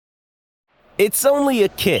It's only a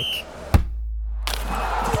kick,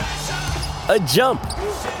 a jump,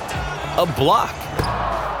 a block.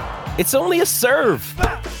 It's only a serve.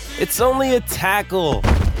 It's only a tackle,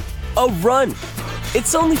 a run.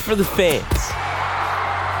 It's only for the fans.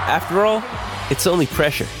 After all, it's only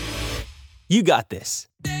pressure. You got this.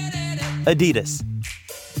 Adidas.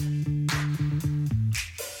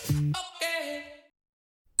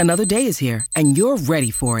 Another day is here, and you're ready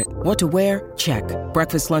for it. What to wear? Check.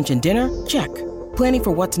 Breakfast, lunch, and dinner? Check. Planning for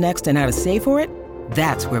what's next and how to save for it?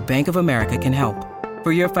 That's where Bank of America can help.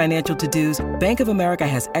 For your financial to-dos, Bank of America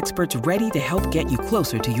has experts ready to help get you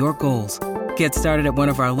closer to your goals. Get started at one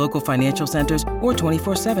of our local financial centers or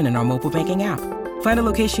 24/7 in our mobile banking app. Find a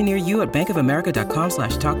location near you at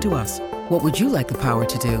bankofamerica.com/talktous. What would you like the power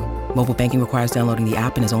to do? Mobile banking requires downloading the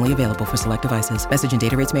app and is only available for select devices. Message and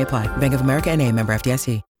data rates may apply. Bank of America N.A., member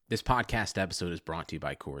FDIC. This podcast episode is brought to you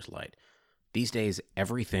by Coors Light. These days,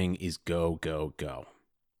 everything is go, go, go.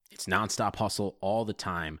 It's nonstop hustle all the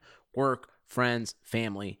time. Work, friends,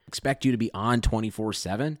 family, expect you to be on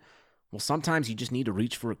 24/7. Well, sometimes you just need to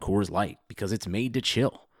reach for a Coors Light because it's made to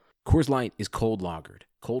chill. Coors Light is cold lagered,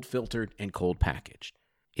 cold filtered, and cold packaged.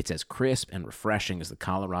 It's as crisp and refreshing as the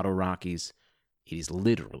Colorado Rockies. It is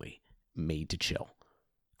literally made to chill.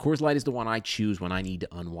 Coors Light is the one I choose when I need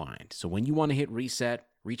to unwind. So when you want to hit reset,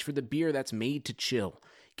 reach for the beer that's made to chill.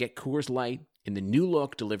 Get Coors Light in the new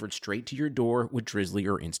look delivered straight to your door with Drizzly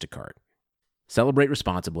or Instacart. Celebrate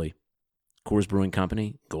responsibly. Coors Brewing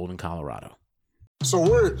Company, Golden, Colorado. So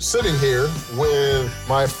we're sitting here with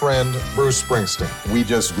my friend Bruce Springsteen. We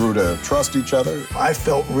just grew to trust each other. I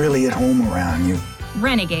felt really at home around you.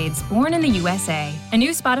 Renegades, Born in the USA, a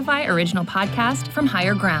new Spotify original podcast from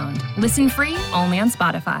Higher Ground. Listen free only on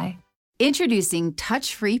Spotify. Introducing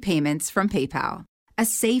touch-free payments from PayPal, a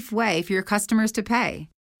safe way for your customers to pay.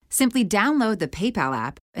 Simply download the PayPal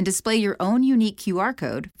app and display your own unique QR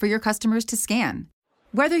code for your customers to scan.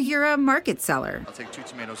 Whether you're a market seller, I'll take 2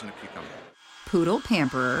 tomatoes and a cucumber, poodle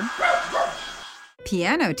pamperer,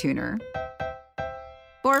 piano tuner,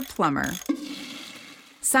 or plumber,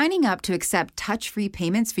 signing up to accept touch-free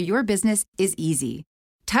payments for your business is easy.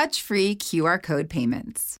 Touch-free QR code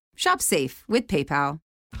payments. Shop safe with PayPal.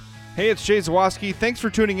 Hey, it's Jay Zawoski. Thanks for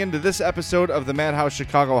tuning in to this episode of the Madhouse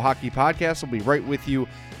Chicago Hockey Podcast. We'll be right with you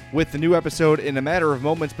with the new episode in a matter of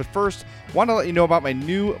moments. But first, want to let you know about my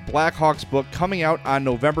new Blackhawks book coming out on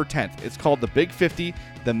November 10th. It's called The Big 50,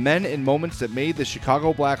 The Men and Moments That Made the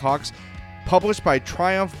Chicago Blackhawks, published by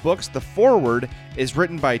Triumph Books. The foreword is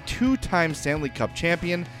written by two-time Stanley Cup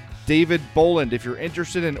champion David Boland. If you're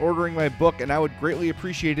interested in ordering my book, and I would greatly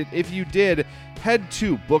appreciate it if you did, head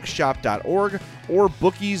to bookshop.org or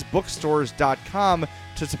bookiesbookstores.com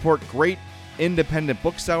to support great independent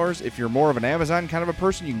booksellers. If you're more of an Amazon kind of a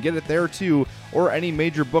person, you can get it there too, or any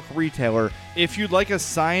major book retailer. If you'd like a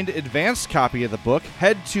signed advanced copy of the book,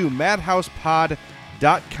 head to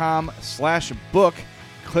madhousepod.com/book.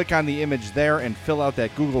 Click on the image there and fill out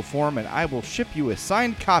that Google form, and I will ship you a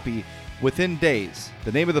signed copy within days.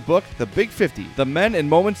 The name of the book, The Big 50, The Men and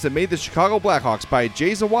Moments That Made the Chicago Blackhawks by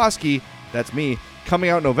Jay Zawoski, that's me,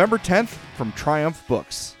 coming out November 10th from Triumph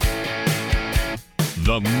Books.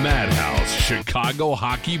 The Madhouse Chicago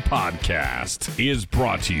Hockey Podcast is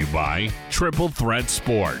brought to you by Triple Threat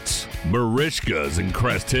Sports, Marishka's in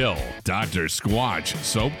Crest Hill, Dr. Squatch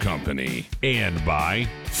Soap Company, and by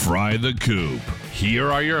Fry the Coop.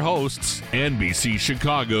 Here are your hosts, NBC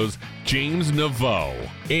Chicago's James Naveau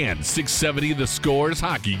and 670 The Scores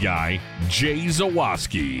hockey guy, Jay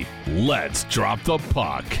Zawoski. Let's drop the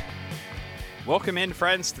puck. Welcome in,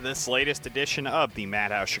 friends, to this latest edition of the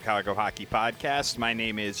Madhouse Chicago Hockey Podcast. My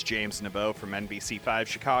name is James Naveau from NBC5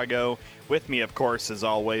 Chicago. With me, of course, as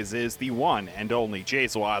always, is the one and only Jay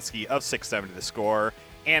Zawoski of 670 The Score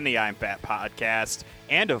and the I'm Fat Podcast,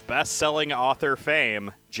 and of best-selling author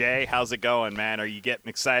fame. Jay, how's it going, man? Are you getting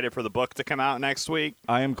excited for the book to come out next week?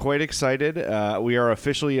 I am quite excited. We are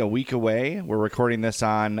officially a week away. We're recording this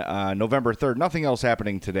on November 3rd. Nothing else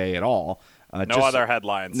happening today at all. No other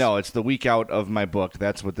headlines. No, it's the week out of my book.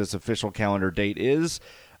 That's what this official calendar date is.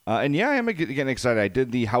 And yeah, I am getting excited. I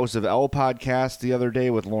did the House of L podcast the other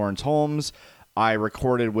day with Lawrence Holmes. I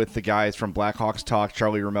recorded with the guys from Blackhawks Talk,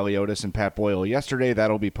 Charlie Romeliotis and Pat Boyle yesterday.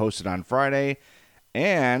 That'll be posted on Friday.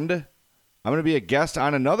 And I'm going to be a guest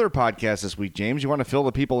on another podcast this week. James, you want to fill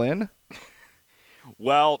the people in?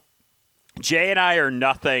 Well, Jay and I are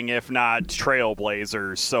nothing if not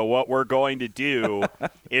trailblazers, so what we're going to do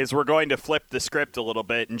is we're going to flip the script a little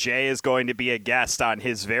bit, and Jay is going to be a guest on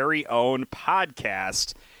his very own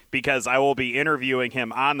podcast, because I will be interviewing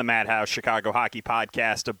him on the Madhouse Chicago Hockey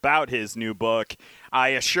Podcast about his new book. I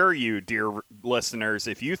assure you, dear listeners,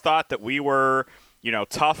 if you thought that we were,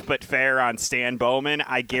 tough but fair on Stan Bowman,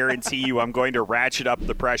 I guarantee you I'm going to ratchet up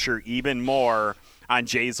the pressure even more on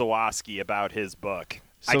Jay Zawoski about his book.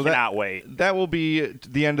 So I cannot wait. That will be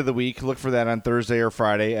the end of the week. Look for that on Thursday or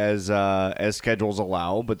Friday as schedules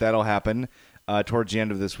allow, but that'll happen towards the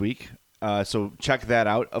end of this week. So check that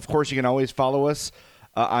out. Of course, you can always follow us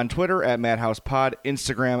on Twitter at MadhousePod,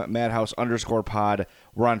 Instagram at Madhouse_pod.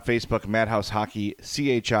 We're on Facebook, Madhouse Hockey,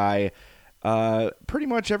 CHI. Pretty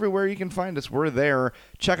much everywhere you can find us, we're there.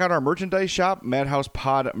 Check out our merchandise shop,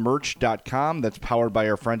 MadhousePodMerch.com. That's powered by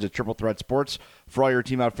our friends at Triple Threat Sports. For all your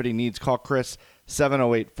team outfitting needs, call Chris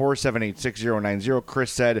 708-478-6090.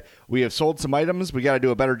 Chris said, we have sold some items. We got to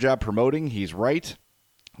do a better job promoting. He's right.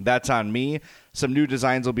 That's on me. Some new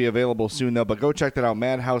designs will be available soon, though, but go check that out,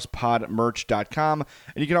 MadhousePodMerch.com.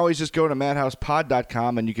 And you can always just go to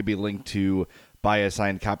MadhousePod.com, and you can be linked to buy a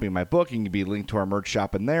signed copy of my book. You can be linked to our merch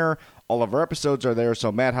shop in there. All of our episodes are there,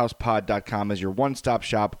 so MadhousePod.com is your one-stop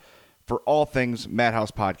shop for all things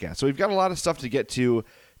Madhouse Podcast. So we've got a lot of stuff to get to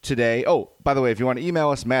today. Oh, by the way, if you want to email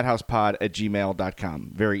us,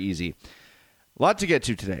 madhousepod@gmail.com. Very easy. A lot to get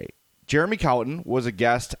to today. Jeremy Colliton was a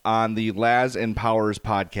guest on the Laz and Powers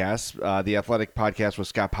podcast, the athletic podcast with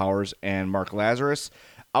Scott Powers and Mark Lazarus.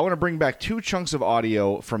 I want to bring back two chunks of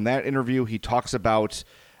audio from that interview. He talks about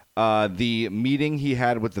the meeting he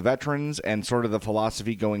had with the veterans and sort of the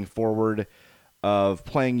philosophy going forward of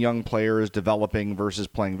playing young players, developing versus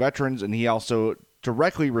playing veterans. And he also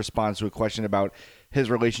directly responds to a question about his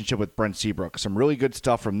relationship with Brent Seabrook. Some really good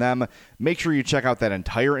stuff from them. Make sure you check out that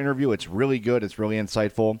entire interview. It's really good. It's really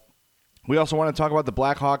insightful. We also want to talk about the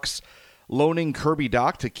Blackhawks loaning Kirby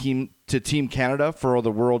Dach to Team Canada for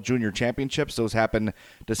the World Junior Championships. Those happen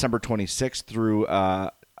December 26th through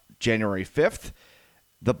January 5th.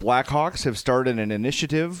 The Blackhawks have started an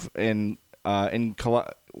initiative in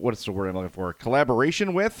what's the word I'm looking for?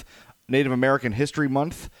 Collaboration with Native American History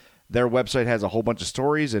Month. Their website has a whole bunch of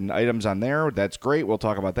stories and items on there. That's great. We'll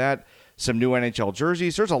talk about that. Some new NHL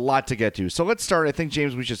jerseys. There's a lot to get to. So let's start. I think,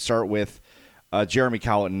 James, we should start with Jeremy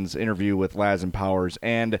Colliton's interview with Laz and Powers.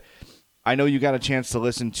 And I know you got a chance to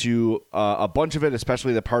listen to a bunch of it,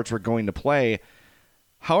 especially the parts we're going to play.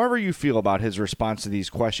 However you feel about his response to these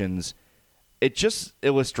questions, it just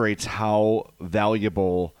illustrates how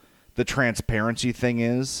valuable the transparency thing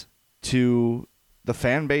is to the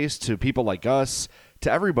fan base, to people like us, to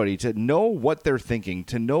everybody. To know what they're thinking,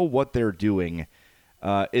 to know what they're doing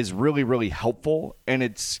is really, really helpful. And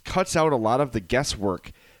it cuts out a lot of the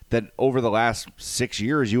guesswork that over the last 6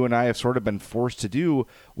 years, you and I have sort of been forced to do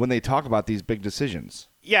when they talk about these big decisions.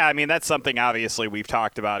 Yeah, I mean, that's something obviously we've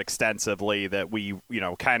talked about extensively, that we,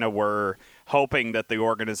 kind of were hoping that the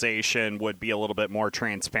organization would be a little bit more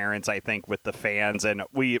transparent, I think, with the fans. And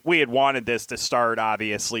we had wanted this to start,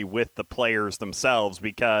 obviously, with the players themselves,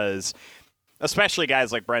 because especially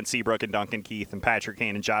guys like Brent Seabrook and Duncan Keith and Patrick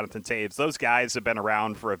Kane and Jonathan Toews, those guys have been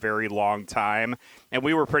around for a very long time. And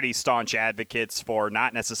we were pretty staunch advocates for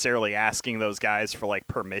not necessarily asking those guys for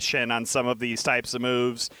permission on some of these types of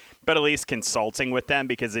moves, but at least consulting with them,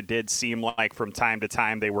 because it did seem like from time to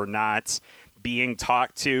time they were not being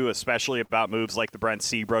talked to, especially about moves like the Brent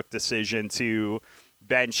Seabrook decision to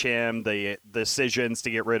bench him, the decisions to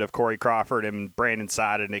get rid of Corey Crawford and Brandon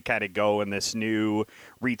Saad, and to kind of go in this new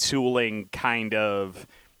retooling kind of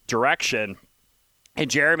direction.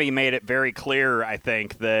 And Jeremy made it very clear, I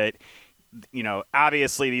think, that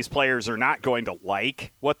obviously these players are not going to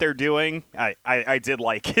like what they're doing. I did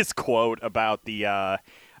like his quote about the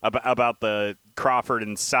Crawford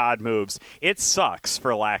and Saad moves. It sucks,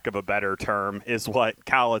 for lack of a better term, is what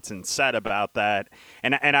Colliton said about that.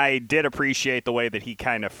 And I did appreciate the way that he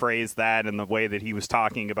kind of phrased that, and the way that he was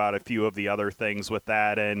talking about a few of the other things with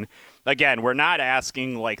that. And again, we're not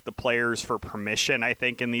asking the players for permission, I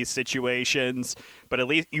think, in these situations, but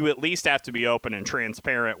you at least have to be open and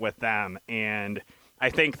transparent with them. And I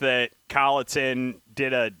think that Colliton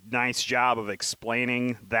did a nice job of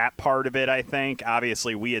explaining that part of it, I think.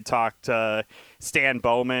 Obviously, we had talked to Stan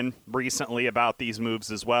Bowman recently about these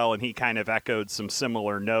moves as well, and he kind of echoed some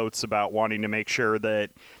similar notes about wanting to make sure that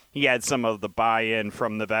he had some of the buy-in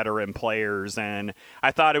from the veteran players. And I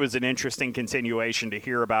thought it was an interesting continuation to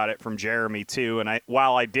hear about it from Jeremy, too. And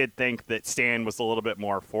while I did think that Stan was a little bit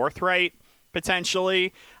more forthright,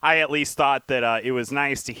 potentially, I at least thought that it was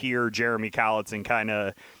nice to hear Jeremy Colliton kind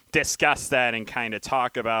of discuss that and kind of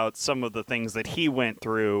talk about some of the things that he went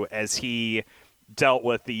through as he dealt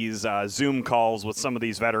with these Zoom calls with some of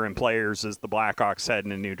these veteran players as the Blackhawks head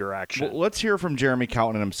in a new direction. Well, let's hear from Jeremy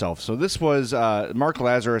Colliton himself. So this was Mark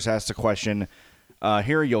Lazarus asked a question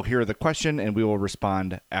Here you'll hear the question, and we will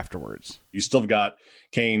respond afterwards. You still have got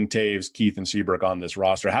Kane, Taves, Keith, and Seabrook on this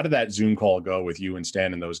roster. How did that Zoom call go with you and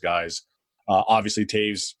Stan and those guys? Obviously,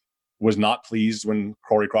 Taves was not pleased when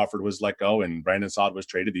Corey Crawford was let go and Brandon Saad was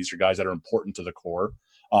traded. These are guys that are important to the core.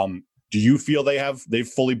 Do you feel they've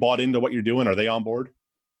fully bought into what you're doing? Are they on board?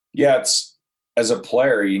 Yeah, it's, as a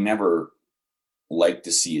player, you never like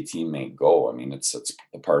to see a teammate go. I mean, it's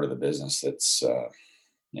a part of the business that's,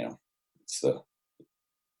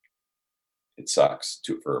 it sucks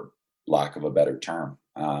for lack of a better term.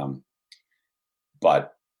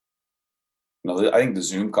 But I think the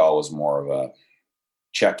Zoom call was more of a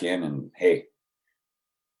check in and, hey,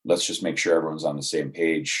 let's just make sure everyone's on the same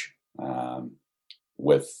page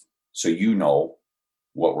so you know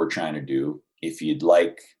what we're trying to do. If you'd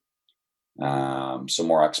like some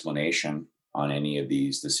more explanation on any of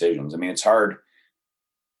these decisions. I mean, it's hard.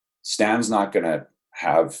 Stan's not going to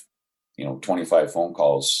have 25 phone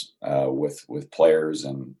calls with players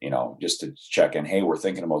and just to check in, hey, we're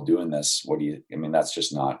thinking about doing this. That's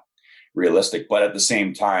just not realistic. But at the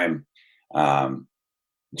same time,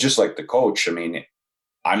 just like the coach, I mean,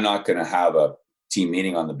 I'm not going to have a team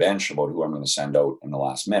meeting on the bench about who I'm going to send out in the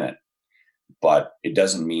last minute. But it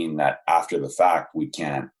doesn't mean that after the fact we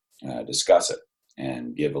can't discuss it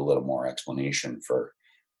and give a little more explanation for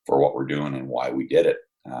what we're doing and why we did it.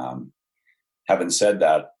 Having said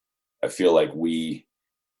that, I feel like we've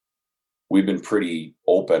been pretty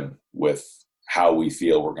open with how we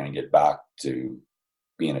feel we're going to get back to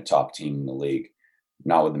being a top team in the league.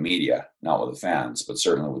 Not with the media, not with the fans, but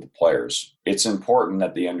certainly with the players. It's important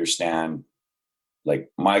that they understand,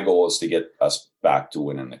 like, my goal is to get us back to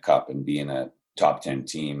winning the cup and being a top 10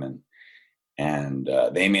 team. And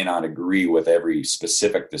they may not agree with every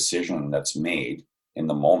specific decision that's made in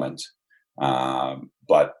the moment,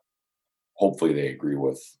 but hopefully they agree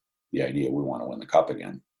with the idea we want to win the cup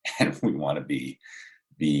again, and we want to be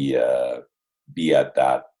at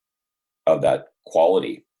that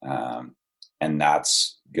quality. And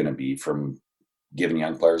that's going to be from giving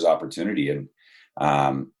young players opportunity. And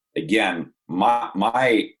again,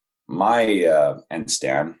 my and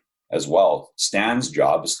Stan as well. Stan's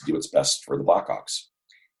job is to do what's best for the Blackhawks,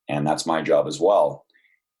 and that's my job as well.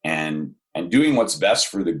 And doing what's best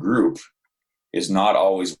for the group is not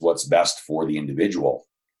always what's best for the individual,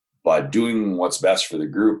 but doing what's best for the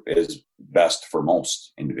group is best for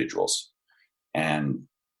most individuals. And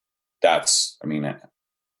that's,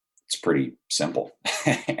 it's pretty simple.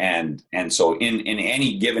 and so in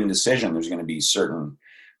any given decision, there's going to be certain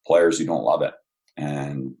players who don't love it,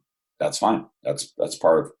 and that's fine. That's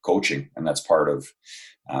part of coaching, and that's part of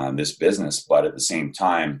this business. But at the same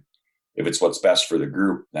time, if it's what's best for the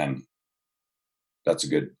group, then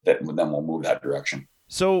then we'll move that direction.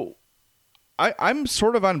 So I'm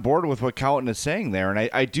sort of on board with what Colliton is saying there, and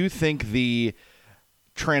I do think the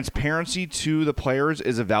transparency to the players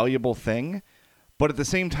is a valuable thing. But at the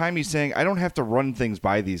same time, he's saying, I don't have to run things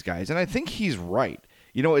by these guys. And I think he's right.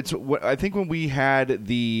 I think when we had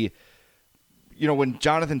when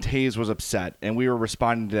Jonathan Toews was upset and we were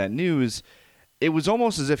responding to that news, it was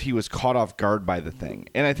almost as if he was caught off guard by the thing.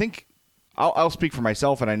 And I think I'll speak for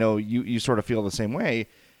myself, and I know you sort of feel the same way.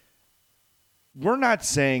 We're not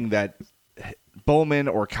saying that Bowman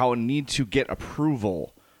or Colliton need to get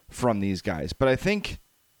approval from these guys. But I think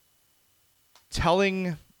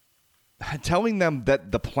telling them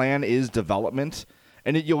that the plan is development,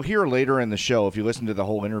 and you'll hear later in the show, if you listen to the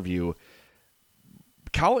whole interview,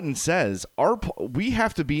 Colliton says we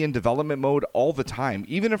have to be in development mode all the time.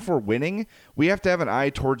 Even if we're winning, we have to have an eye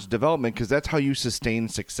towards development because that's how you sustain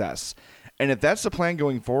success. And if that's the plan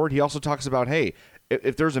going forward, he also talks about, hey,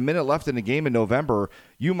 if there's a minute left in the game in November,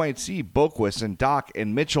 you might see Boquist and Dach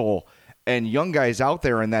and Mitchell and young guys out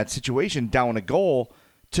there in that situation down a goal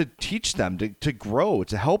to teach them, to grow,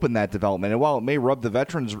 to help in that development. And while it may rub the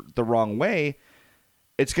veterans the wrong way,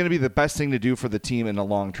 it's going to be the best thing to do for the team in the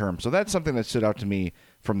long term. So that's something that stood out to me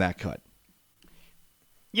from that cut.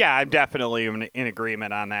 Yeah, I'm definitely in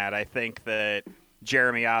agreement on that. I think that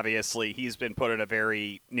Jeremy, obviously, he's been put in a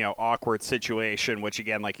very, awkward situation, which,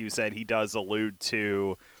 again, like you said, he does allude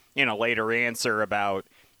to in a later answer about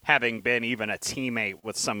having been even a teammate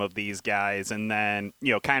with some of these guys and then,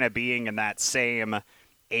 kind of being in that same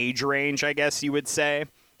age range, I guess you would say,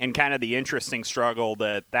 and kind of the interesting struggle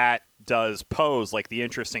that does pose, like the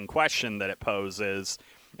interesting question that it poses.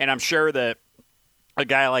 And I'm sure that a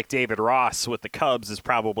guy like David Ross with the Cubs is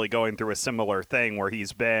probably going through a similar thing where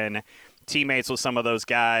he's been, teammates with some of those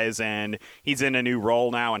guys, and he's in a new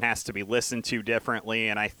role now and has to be listened to differently.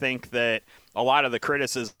 And I think that a lot of the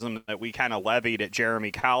criticism that we kind of levied at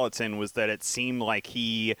Jeremy Colliton was that it seemed like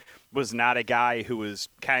he was not a guy who was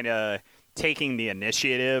kind of taking the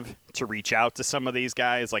initiative to reach out to some of these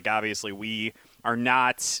guys. Like, obviously we are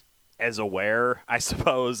not as aware, I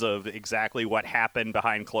suppose, of exactly what happened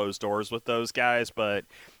behind closed doors with those guys, but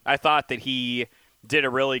I thought that he did a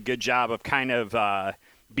really good job of kind of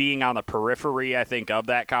being on the periphery, I think, of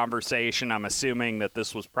that conversation. I'm assuming that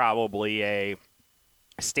this was probably a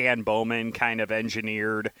Stan Bowman kind of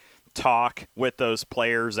engineered talk with those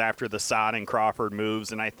players after the Saad and Crawford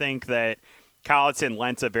moves, and I think that Colliton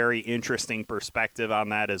lent a very interesting perspective on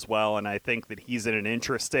that as well, and I think that he's in an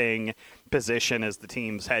interesting position as the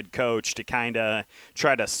team's head coach to kind of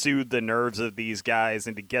try to soothe the nerves of these guys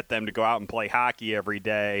and to get them to go out and play hockey every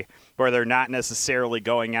day, where they're not necessarily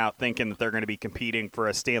going out thinking that they're going to be competing for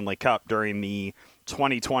a Stanley Cup during the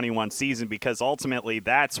 2021 season, because ultimately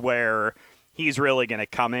that's where he's really going to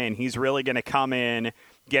come in. He's really going to come in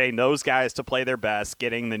getting those guys to play their best,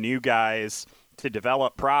 getting the new guys to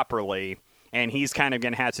develop properly, and he's kind of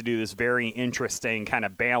going to have to do this very interesting kind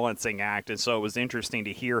of balancing act. And so it was interesting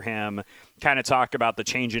to hear him kind of talk about the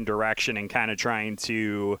change in direction and kind of trying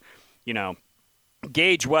to,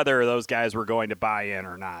 gauge whether those guys were going to buy in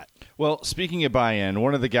or not. Well, speaking of buy-in,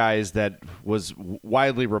 one of the guys that was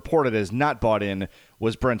widely reported as not bought in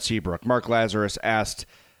was Brent Seabrook. Mark Lazarus asked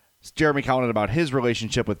Jeremy Colliton about his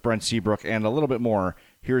relationship with Brent Seabrook and a little bit more.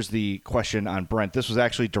 Here's the question on Brent. This was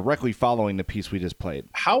actually directly following the piece we just played.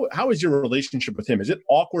 How is your relationship with him? Is it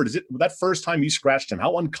awkward? Is it that first time you scratched him?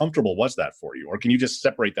 How uncomfortable was that for you? Or can you just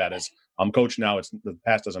separate that as I'm coach now, the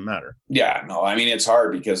past doesn't matter? Yeah, no, I mean, it's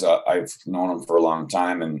hard because I've known him for a long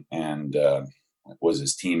time and was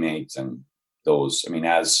his teammates and those, I mean,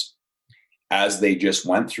 as they just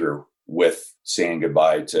went through with saying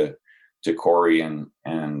goodbye to Corey and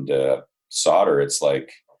Sauter, it's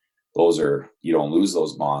like, you don't lose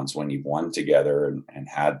those bonds when you've won together and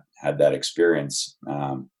had that experience.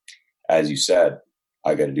 As you said,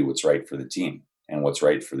 I got to do what's right for the team and what's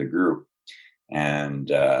right for the group.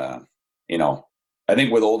 And, I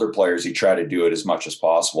think with older players, you try to do it as much as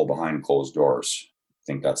possible behind closed doors. I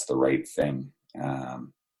think that's the right thing.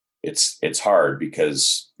 It's hard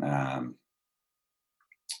because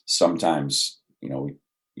sometimes,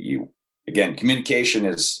 communication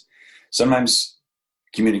is sometimes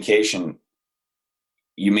communication,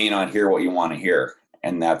 you may not hear what you want to hear.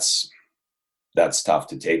 And that's tough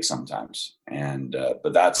to take sometimes. And,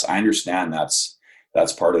 but I understand that's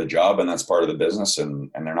part of the job and that's part of the business.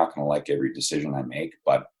 And they're not going to like every decision I make,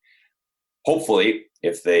 but hopefully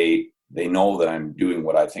if they know that I'm doing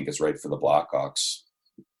what I think is right for the Blackhawks,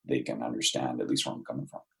 they can understand at least where I'm coming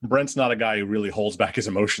from. Brent's not a guy who really holds back his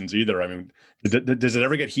emotions either. I mean, does it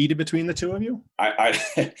ever get heated between the two of you?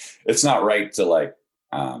 It's not right to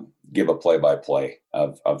give a play-by-play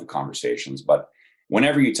of the conversations, but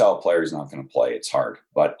whenever you tell a player he's not going to play, it's hard.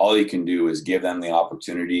 But all you can do is give them the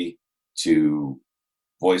opportunity to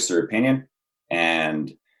voice their opinion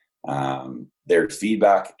and their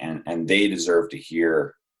feedback, and they deserve to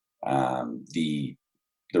hear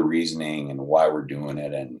the reasoning and why we're doing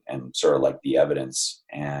it and sort of like the evidence.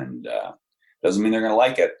 And doesn't mean they're going to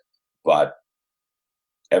like it, but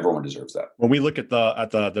everyone deserves that. When we look at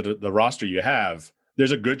the roster you have,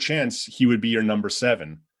 there's a good chance he would be your number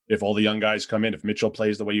 7 if all the young guys come in. If Mitchell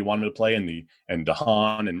plays the way you want him to play, and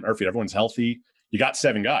DeHaan and Murphy, everyone's healthy, you got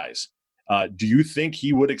 7 guys. Do you think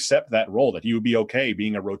he would accept that role? That he would be okay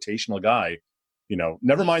being a rotational guy?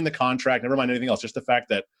 Never mind the contract, never mind anything else. Just the fact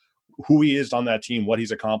that who he is on that team, what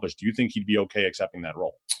he's accomplished. Do you think he'd be okay accepting that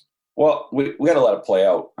role? Well, we got to let it play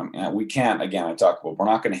out. I mean, we can't. Again, I talk about we're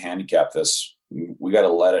not going to handicap this. We got to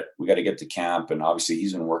let it. We got to get to camp, and obviously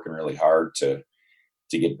he's been working really hard to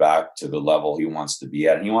get back to the level he wants to be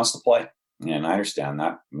at, and he wants to play. And I understand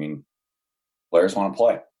that. I mean, players want to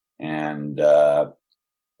play, and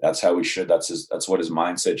that's how we should. That's what his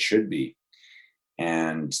mindset should be.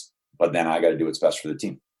 But then I got to do what's best for the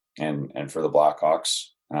team and for the Blackhawks,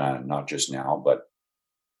 not just now, but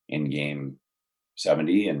in game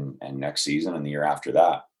 70 and next season and the year after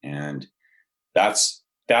that. And that's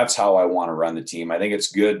how I want to run the team. I think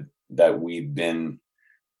it's good that we've been,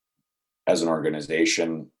 as an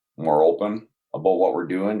organization, more open about what we're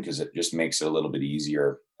doing, because it just makes it a little bit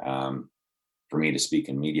easier for me to speak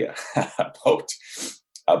in media about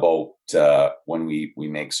when we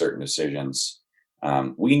make certain decisions.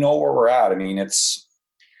 We know where we're at. I mean, it's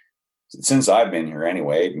since I've been here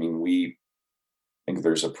anyway. I mean, I think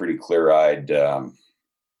there's a pretty clear-eyed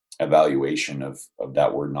evaluation of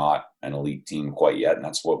that we're not an elite team quite yet. And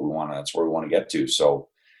that's what we want. That's where we want to get to. So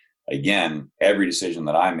again, every decision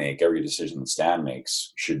that I make, every decision that Stan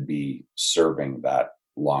makes should be serving that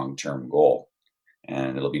long-term goal.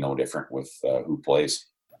 And it'll be no different with who plays.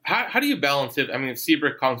 How do you balance it? I mean, if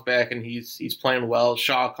Seabrook comes back and he's playing well,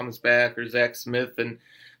 Shaw comes back, or Zach Smith, and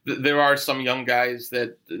there are some young guys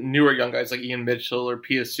newer young guys like Ian Mitchell or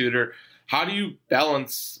Pia Suter. How do you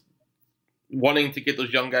balance wanting to get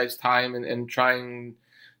those young guys time and trying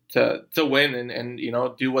to win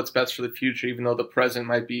and do what's best for the future, even though the present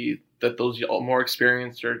might be that those more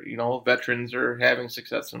experienced or veterans are having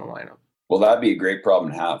success in the lineup? Well, that'd be a great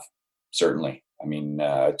problem to have, certainly. I mean,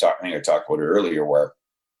 I talked about it earlier, where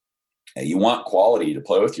you want quality to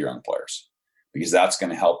play with your young players because that's going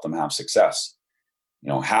to help them have success.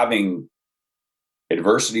 Having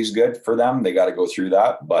adversity is good for them. They got to go through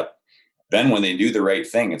that. But then when they do the right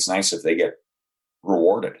thing, it's nice if they get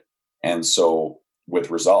rewarded. And so with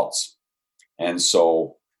results. And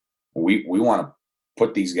so we want to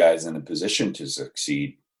put these guys in a position to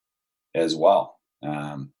succeed as well.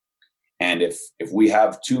 And if we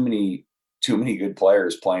have too many good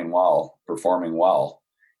players playing well, performing well,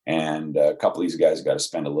 and a couple of these guys got to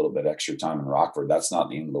spend a little bit extra time in Rockford, that's not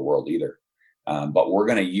the end of the world either. But we're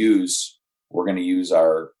going to use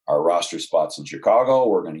our roster spots in Chicago.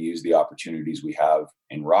 We're going to use the opportunities we have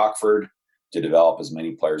in Rockford to develop as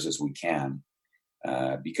many players as we can,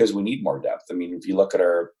 because we need more depth. I mean, if you look at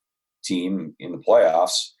our team in the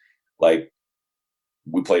playoffs, like,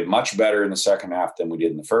 we played much better in the second half than we did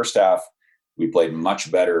in the first half. We played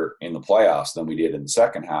much better in the playoffs than we did in the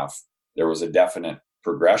second half. There was a definite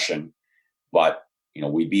progression, but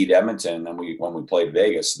we beat Edmonton, and then when we played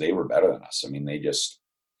Vegas, they were better than us. I mean,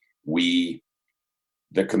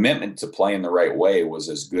 the commitment to playing the right way was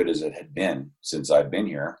as good as it had been since I've been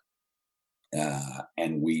here.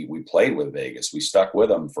 And we played with Vegas. We stuck with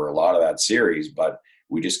them for a lot of that series, but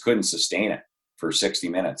we just couldn't sustain it for 60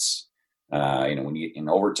 minutes. When you in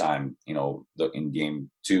overtime, in game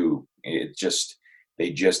 2, they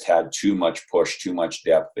just had too much push, too much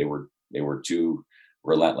depth. They were too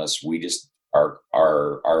relentless. We just our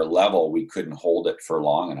level, we couldn't hold it for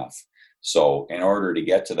long enough. So in order to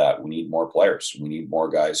get to that, we need more players. We need more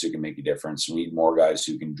guys who can make a difference. We need more guys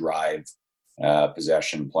who can drive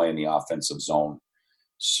possession, play in the offensive zone.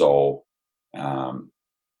 So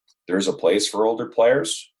there's a place for older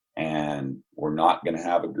players, and we're not going to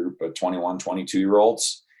have a group of 21,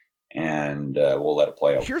 22-year-olds, and we'll let it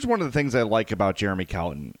play out. Here's one of the things I like about Jeremy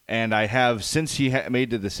Colliton, and I have since he made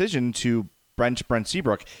the decision to bench Brent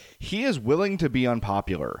Seabrook. He is willing to be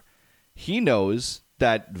unpopular. He knows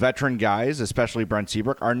that veteran guys, especially Brent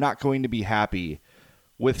Seabrook, are not going to be happy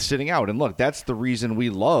with sitting out. And look, that's the reason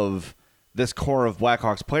we love this core of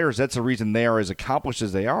Blackhawks players. That's the reason they are as accomplished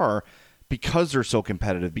as they are, because they're so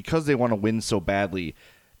competitive, because they want to win so badly.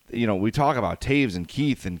 We talk about Taves and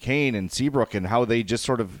Keith and Kane and Seabrook and how they just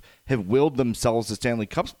sort of have willed themselves to Stanley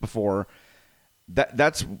Cups before.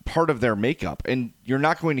 That's part of their makeup, and you're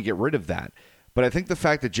not going to get rid of that. But I think the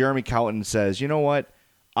fact that Jeremy Colliton says, you know what,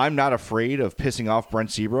 I'm not afraid of pissing off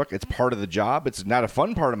Brent Seabrook. It's part of the job. It's not a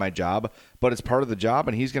fun part of my job, but it's part of the job,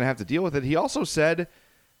 and he's going to have to deal with it. He also said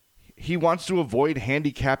he wants to avoid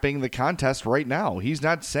handicapping the contest right now. He's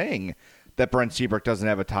not saying that Brent Seabrook doesn't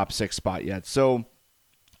have a top 6 spot yet. So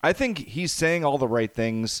I think he's saying all the right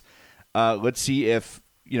things. Let's see if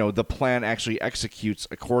the plan actually executes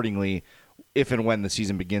accordingly if and when the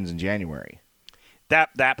season begins in January.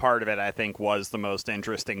 That part of it, I think, was the most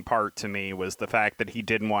interesting part to me, was the fact that he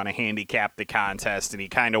didn't want to handicap the contest, and he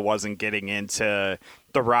kind of wasn't getting into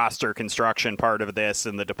the roster construction part of this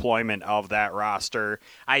and the deployment of that roster.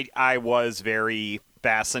 I was very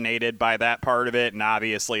fascinated by that part of it, and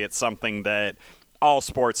obviously it's something that all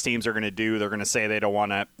sports teams are going to do. They're going to say they don't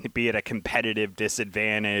want to be at a competitive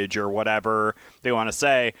disadvantage or whatever they want to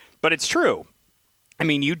say, but it's true. I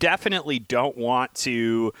mean, you definitely don't want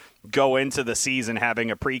to go into the season having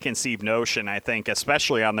a preconceived notion, I think,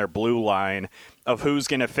 especially on their blue line, of who's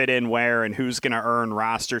going to fit in where and who's going to earn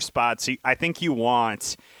roster spots. I think you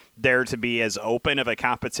want there to be as open of a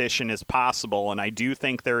competition as possible, and I do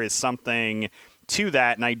think there is something to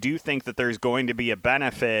that, and I do think that there's going to be a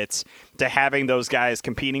benefit to having those guys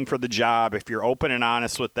competing for the job if you're open and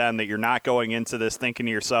honest with them, that you're not going into this thinking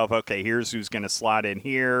to yourself, okay, here's who's going to slot in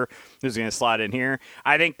here, who's going to slot in here.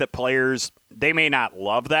 I think the players, they may not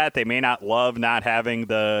love that. They may not love not having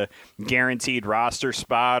the guaranteed roster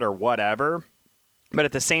spot or whatever, But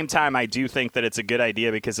at the same time, I do think that it's a good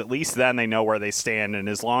idea because at least then they know where they stand. And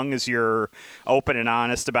as long as you're open and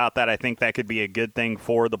honest about that, I think that could be a good thing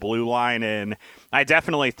for the blue line. And I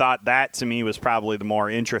definitely thought that, to me, was probably the more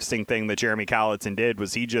interesting thing that Jeremy Colliton did,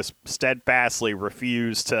 was he just steadfastly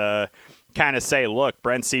refused to kind of say, look,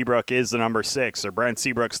 Brent Seabrook is the number 6 or Brent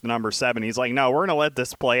Seabrook's the number 7. He's like, no, we're going to let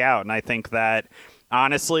this play out. And I think that,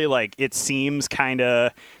 honestly, like, it seems kind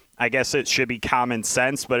of, I guess it should be common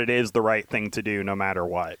sense, but it is the right thing to do no matter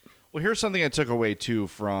what. Well, here's something I took away, too,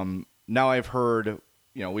 from now we've heard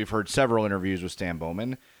several interviews with Stan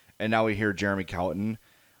Bowman, and now we hear Jeremy Colliton.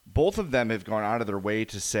 Both of them have gone out of their way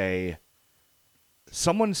to say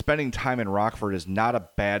someone spending time in Rockford is not a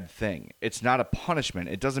bad thing. It's not a punishment.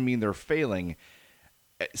 It doesn't mean they're failing.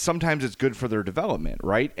 Sometimes it's good for their development,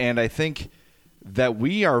 right? And I think that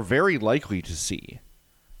we are very likely to see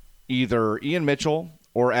either Ian Mitchell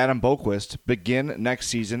or Adam Boquist begin next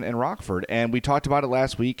season in Rockford. And we talked about it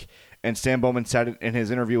last week, and Stan Bowman said it in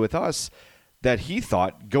his interview with us that he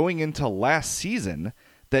thought going into last season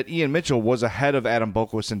that Ian Mitchell was ahead of Adam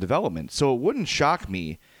Boquist in development. So it wouldn't shock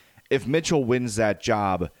me if Mitchell wins that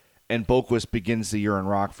job and Boquist begins the year in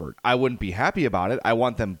Rockford. I wouldn't be happy about it. I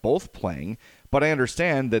want them both playing, but I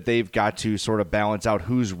understand that they've got to sort of balance out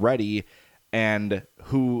who's ready and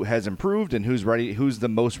who has improved and who's ready, who's the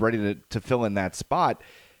most ready to fill in that spot.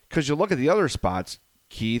 Because you look at the other spots,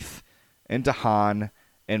 Keith and DeHaan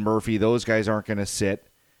and Murphy, those guys aren't going to sit.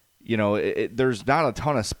 You know, there's not a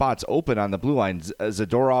ton of spots open on the blue line.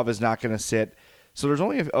 Zadorov is not going to sit. So there's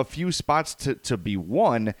only a few spots to be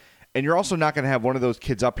won, and you're also not going to have one of those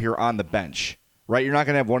kids up here on the bench, right? You're not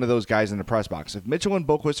going to have one of those guys in the press box. If Mitchell and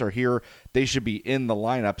Boquist are here, they should be in the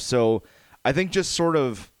lineup. So I think just sort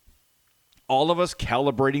of all of us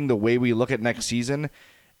calibrating the way we look at next season,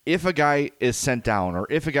 if a guy is sent down or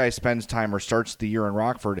if a guy spends time or starts the year in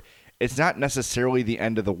Rockford, it's not necessarily the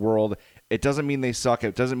end of the world. It doesn't mean they suck.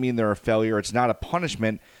 It doesn't mean they're a failure. It's not a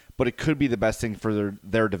punishment, but it could be the best thing for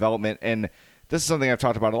their development. And this is something I've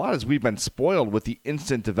talked about a lot, is we've been spoiled with the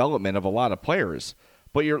instant development of a lot of players.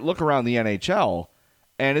 But you look around the NHL,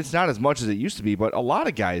 and it's not as much as it used to be, but a lot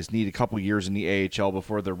of guys need a couple years in the AHL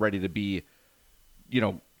before they're ready to be,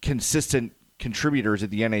 consistent contributors at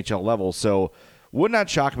the NHL level. So would not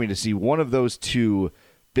shock me to see one of those two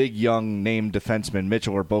big young named defensemen,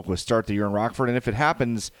 Mitchell or Boquist, start the year in Rockford. And if it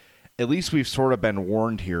happens, at least we've sort of been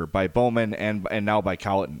warned here by Bowman and now by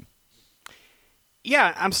Colliton.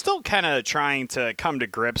 Yeah, I'm still kind of trying to come to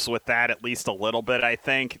grips with that at least a little bit, I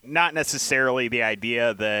think. Not necessarily the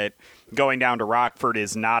idea that going down to Rockford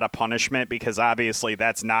is not a punishment, because obviously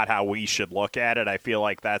that's not how we should look at it. I feel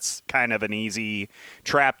like that's kind of an easy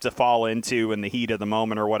trap to fall into in the heat of the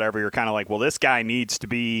moment or whatever. You're kind of like, well, this guy needs to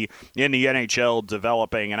be in the NHL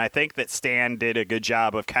developing. And I think that Stan did a good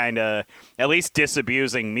job of kind of at least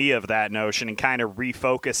disabusing me of that notion and kind of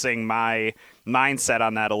refocusing my mindset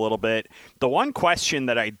on that a little bit. The one question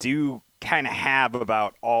that I do kind of have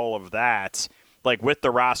about all of that, like with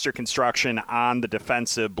the roster construction on the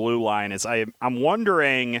defensive blue line, is I'm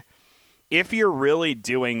wondering if you're really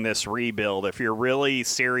doing this rebuild, if you're really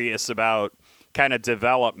serious about kind of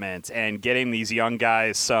development and getting these young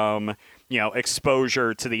guys some,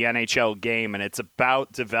 exposure to the NHL game, and it's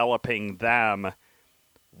about developing them,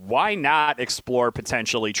 why not explore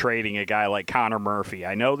potentially trading a guy like Connor Murphy?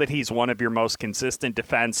 I know that he's one of your most consistent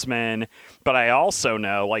defensemen, but I also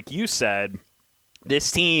know, like you said, this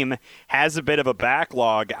team has a bit of a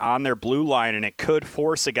backlog on their blue line, and it could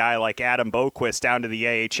force a guy like Adam Boquist down to the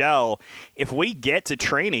AHL. If we get to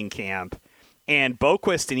training camp and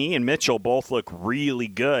Boquist and Ian Mitchell both look really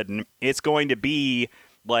good, and it's going to be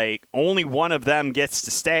like only one of them gets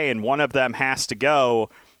to stay and one of them has to go,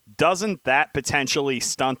 doesn't that potentially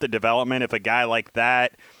stunt the development if a guy like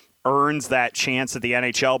that earns that chance at the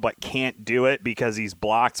NHL but can't do it because he's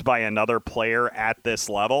blocked by another player at this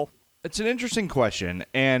level? It's an interesting question,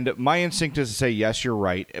 and my instinct is to say, yes, you're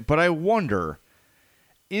right. But I wonder,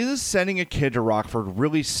 is sending a kid to Rockford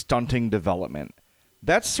really stunting development?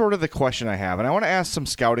 That's sort of the question I have. And I want to ask some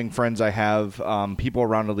scouting friends I have, people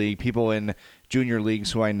around the league, people in junior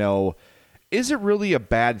leagues who I know, is it really a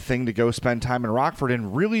bad thing to go spend time in Rockford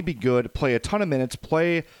and really be good, play a ton of minutes,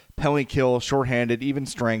 play penalty kill, shorthanded, even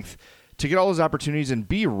strength, to get all those opportunities and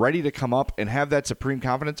be ready to come up and have that supreme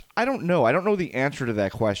confidence? I don't know. I don't know the answer to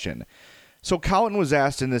that question. So Colliton was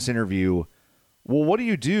asked in this interview, well, what do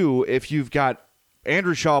you do if you've got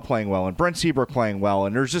Andrew Shaw playing well and Brent Seabrook playing well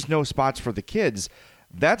and there's just no spots for the kids?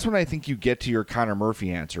 That's when I think you get to your Connor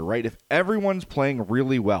Murphy answer, right? If everyone's playing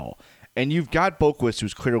really well, and you've got Boquist,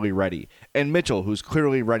 who's clearly ready, and Mitchell, who's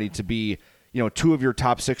clearly ready to be, two of your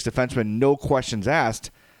top 6 defensemen, no questions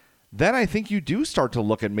asked, then I think you do start to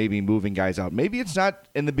look at maybe moving guys out. Maybe it's not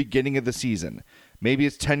in the beginning of the season. Maybe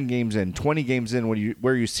it's 10 games in, 20 games in,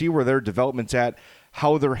 where you see where their development's at,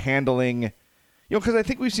 how they're handling. Because I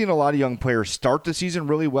think we've seen a lot of young players start the season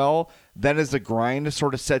really well. Then as the grind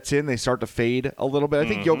sort of sets in, they start to fade a little bit. I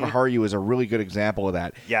think Yoka Haru is a really good example of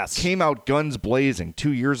that. Yes. Came out guns blazing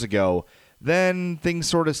 2 years ago. Then things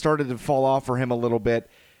sort of started to fall off for him a little bit.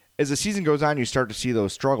 As the season goes on, you start to see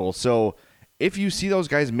those struggles. So if you see those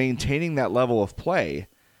guys maintaining that level of play,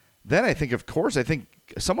 then I think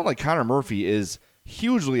someone like Connor Murphy is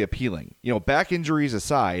hugely appealing. Back injuries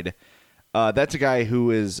aside, that's a guy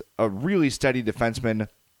who is a really steady defenseman,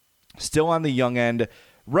 still on the young end,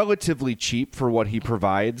 relatively cheap for what he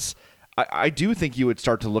provides. I do think you would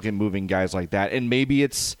start to look at moving guys like that, and maybe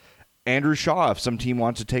it's Andrew Shaw if some team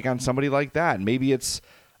wants to take on somebody like that. Maybe it's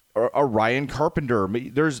a Ryan Carpenter.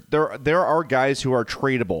 There are guys who are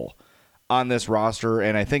tradable on this roster,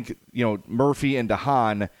 and I think Murphy and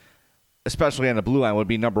DeHaan, especially on the blue line, would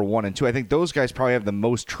be number 1 and 2. I think those guys probably have the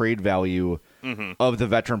most trade value of the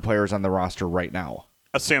veteran players on the roster right now.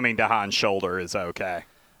 Assuming DeHaan's shoulder is okay.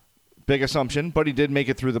 Big assumption, but he did make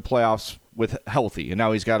it through the playoffs with healthy, and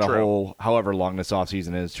now he's got a whole however long this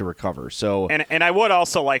offseason is to recover. So, and I would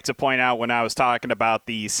also like to point out, when I was talking about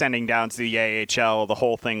the sending down to the AHL, the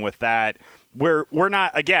whole thing with that, we're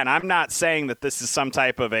not, again, I'm not saying that this is some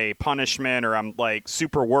type of a punishment, or I'm like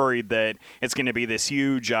super worried that it's going to be this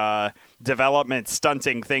huge development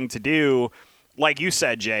stunting thing to do. Like you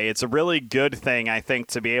said, Jay, it's a really good thing, I think,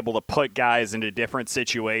 to be able to put guys into different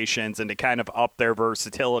situations and to kind of up their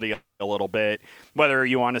versatility a little bit. Whether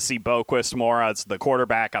you want to see Boquist more as the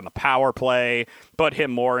quarterback on the power play, put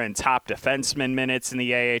him more in top defenseman minutes in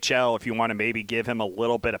the AHL, if you want to maybe give him a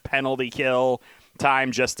little bit of penalty kill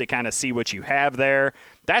time just to kind of see what you have there.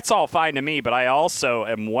 That's all fine to me, but I also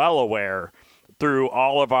am well aware through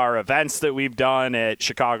all of our events that we've done at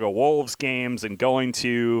Chicago Wolves games and going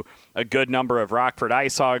to a good number of Rockford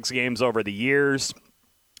Ice Hogs games over the years,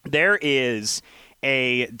 there is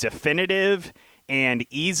a definitive and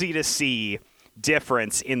easy to see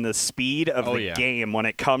difference in the speed of the game when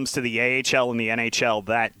it comes to the AHL and the NHL,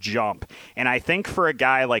 that jump. And I think for a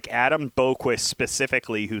guy like Adam Boquist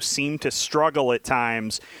specifically, who seemed to struggle at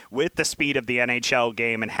times with the speed of the NHL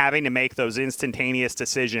game and having to make those instantaneous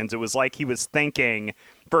decisions, it was like he was thinking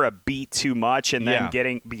for a beat too much and then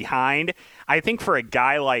getting behind. I think for a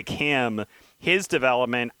guy like him, his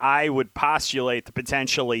development, I would postulate that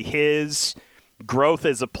potentially his growth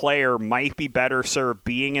as a player might be better served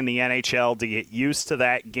being in the NHL to get used to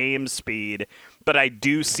that game speed, but I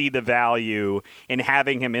do see the value in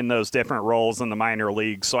having him in those different roles in the minor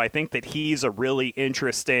leagues. So I think that he's a really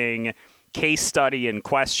interesting case study and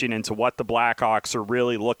question into what the Blackhawks are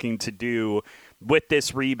really looking to do with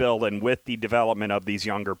this rebuild and with the development of these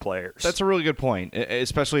younger players. That's a really good point,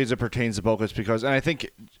 especially as it pertains to Boquist, because, and I think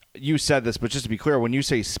you said this, but just to be clear, when you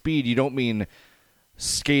say speed, you don't mean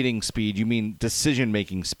skating speed, you mean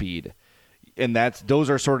decision-making speed. And those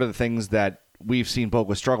are sort of the things that we've seen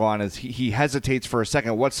Boquist struggle on, is he hesitates for a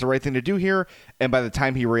second, what's the right thing to do here? And by the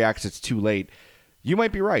time he reacts, it's too late. You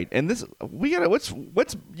might be right. And let's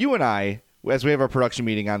you and I, as we have our production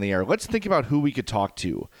meeting on the air, let's think about who we could talk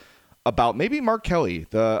to about maybe Mark Kelly,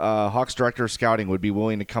 the Hawks director of scouting, would be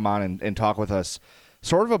willing to come on and talk with us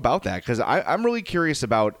sort of about that, because I'm really curious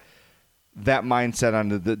about that mindset on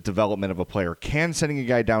the development of a player. Can sending a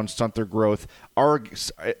guy down stunt their growth?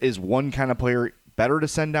 Is one kind of player better to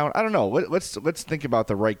send down? I don't know. Let's think about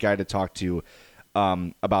the right guy to talk to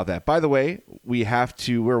about that. By the way,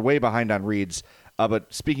 we're way behind on reads,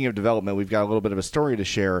 but speaking of development, we've got a little bit of a story to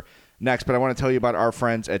share next, but I want to tell you about our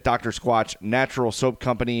friends at Dr. Squatch Natural Soap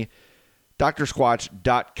Company,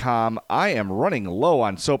 drsquatch.com. I am running low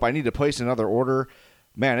on soap. I need to place another order.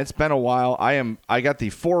 Man, it's been a while. I got the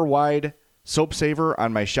 4-wide soap saver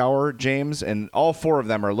on my shower, James, and all 4 of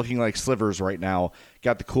them are looking like slivers right now.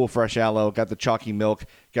 Got the Cool Fresh Aloe, got the Chalky Milk,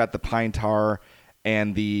 got the Pine Tar,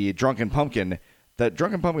 and the Drunken Pumpkin. The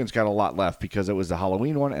Drunken Pumpkin's got a lot left because it was the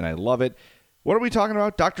Halloween one, and I love it. What are we talking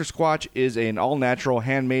about? Dr. Squatch is an all-natural,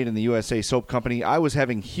 handmade in the USA soap company. I was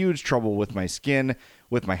having huge trouble with my skin,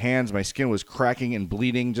 with my hands. My skin was cracking and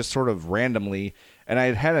bleeding just sort of randomly, and I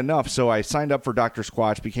had had enough, so I signed up for Dr.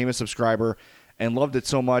 Squatch, became a subscriber, and loved it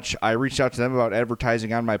so much, I reached out to them about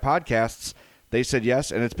advertising on my podcasts. They said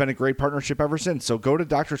yes, and it's been a great partnership ever since. So go to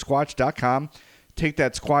drsquatch.com, take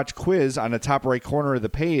that Squatch quiz on the top right corner of the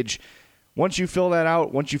page. Once you fill that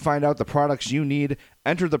out, once you find out the products you need,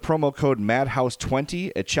 enter the promo code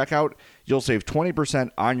MADHOUSE20 at checkout. You'll save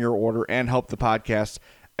 20% on your order and help the podcast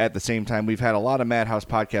at the same time. We've had a lot of Madhouse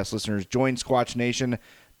podcast listeners join Squatch Nation.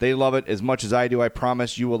 They love it as much as I do. I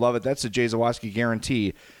promise you will love it. That's the Jay Zawaski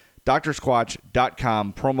guarantee.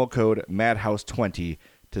 DrSquatch.com, promo code MADHOUSE20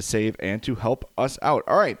 to save and to help us out.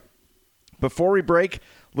 All right, before we break,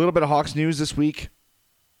 a little bit of Hawks news this week.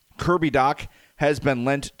 Kirby Dach has been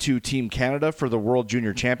lent to Team Canada for the World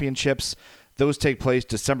Junior Championships. Those take place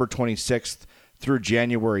December 26th through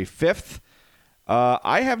January 5th.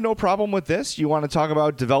 I have no problem with this. You want to talk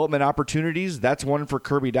about development opportunities? That's one for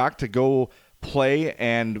Kirby Dach to go play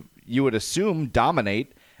and you would assume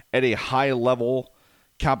dominate at a high-level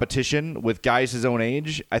competition with guys his own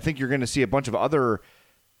age. I think you're going to see a bunch of other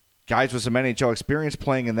guys with some NHL experience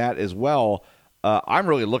playing in that as well. I'm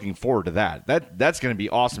really looking forward to that. That's going to be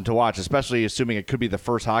awesome to watch, especially assuming it could be the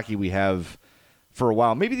first hockey we have for a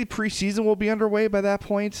while. Maybe the preseason will be underway by that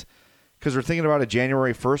point because we're thinking about a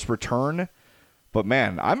January 1st return. But,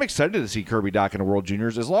 man, I'm excited to see Kirby Dach in the World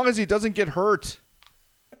Juniors as long as he doesn't get hurt.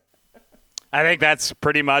 I think that's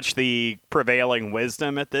pretty much the prevailing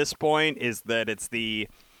wisdom at this point is that it's going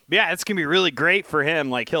to be really great for him.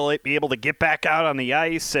 Like, he'll be able to get back out on the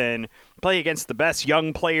ice and play against the best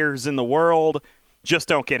young players in the world. Just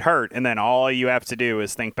don't get hurt. And then all you have to do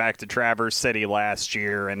is think back to Traverse City last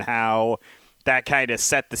year and how that kind of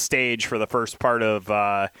set the stage for the first part of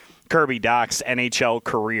Kirby Dach's NHL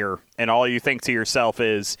career. And all you think to yourself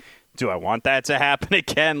is, do I want that to happen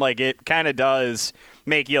again? Like, it kind of does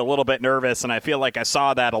make you a little bit nervous, and I feel like I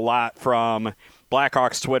saw that a lot from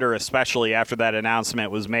Blackhawks Twitter, especially after that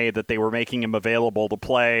announcement was made that they were making him available to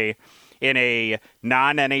play in a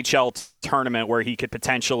non-NHL tournament where he could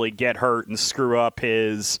potentially get hurt and screw up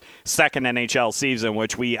his second NHL season,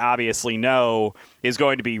 which we obviously know is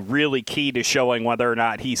going to be really key to showing whether or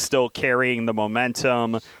not he's still carrying the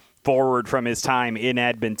momentum forward from his time in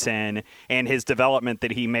Edmonton and his development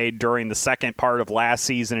that he made during the second part of last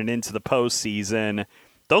season and into the postseason.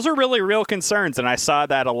 Those are really real concerns, and I saw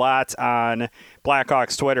that a lot on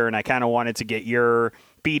Blackhawks Twitter, and I kind of wanted to get your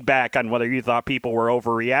feedback on whether you thought people were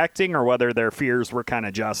overreacting or whether their fears were kind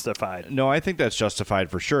of justified. No, I think that's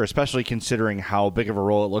justified for sure, especially considering how big of a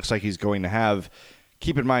role it looks like he's going to have.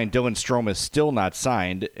 Keep in mind, Dylan Strome is still not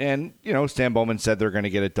signed, and, Stan Bowman said they're going to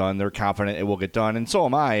get it done. They're confident it will get done, and so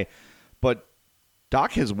am I. But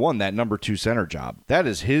Dach has won that number 2 center job. That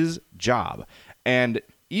is his job. And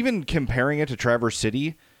even comparing it to Traverse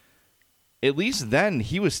City, at least then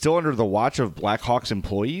he was still under the watch of Blackhawks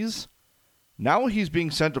employees. Now he's being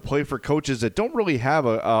sent to play for coaches that don't really have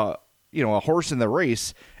a horse in the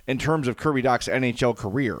race in terms of Kirby Dach's NHL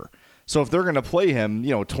career. So if they're going to play him,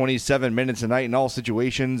 27 minutes a night in all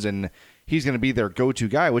situations, and he's going to be their go-to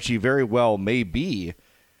guy, which he very well may be,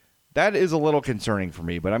 that is a little concerning for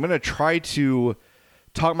me. But I'm going to try to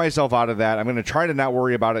talk myself out of that. I'm going to try to not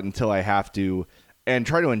worry about it until I have to and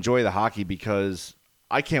try to enjoy the hockey because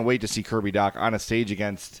I can't wait to see Kirby Dach on a stage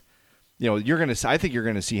against, I think you're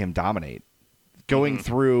going to see him dominate. Going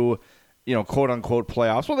through, quote-unquote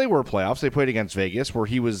playoffs. Well, they were playoffs. They played against Vegas where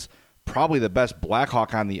he was probably the best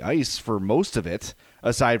Blackhawk on the ice for most of it,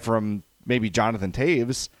 aside from maybe Jonathan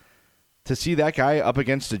Taves. To see that guy up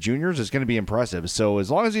against the juniors is going to be impressive. So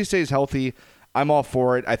as long as he stays healthy, I'm all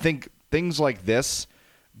for it. I think things like this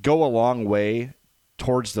go a long way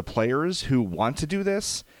towards the players who want to do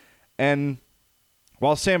this. And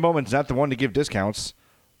while Sam Bowman's not the one to give discounts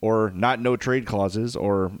or not no trade clauses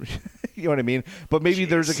or, you know what I mean? But maybe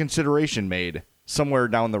there's a consideration made somewhere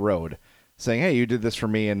down the road saying, hey, you did this for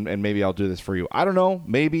me and maybe I'll do this for you. I don't know.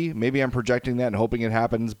 Maybe I'm projecting that and hoping it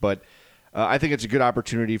happens. But I think it's a good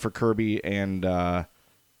opportunity for Kirby. And,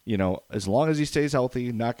 as long as he stays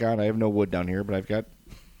healthy, knock on, I have no wood down here, but I've got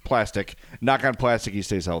plastic. Knock on plastic, he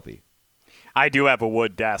stays healthy. I do have a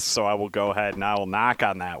wood desk, so I will go ahead and I will knock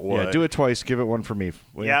on that wood. Yeah, do it twice. Give it one for me.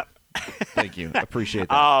 Yep. Thank you. Appreciate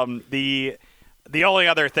that. The only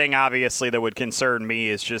other thing, obviously, that would concern me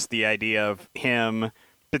is just the idea of him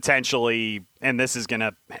potentially, and this is going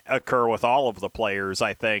to occur with all of the players,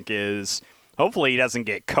 I think, is hopefully he doesn't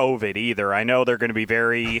get COVID either. I know they're going to be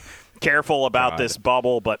very careful about this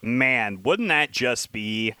bubble, but man, wouldn't that just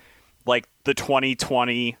be like the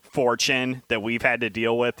 2020 fortune that we've had to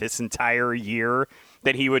deal with this entire year,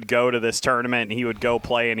 that he would go to this tournament and he would go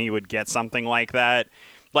play and he would get something like that.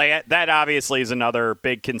 Like, that obviously is another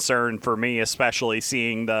big concern for me, especially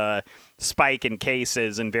seeing the spike in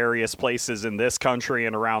cases in various places in this country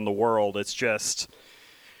and around the world. It's just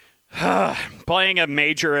playing a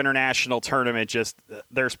major international tournament,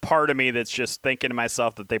 there's part of me that's just thinking to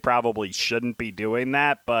myself that they probably shouldn't be doing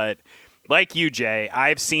that. But like you, Jay,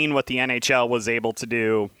 I've seen what the NHL was able to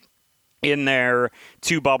do in their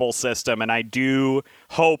two-bubble system, and I do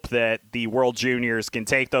hope that the World Juniors can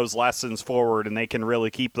take those lessons forward and they can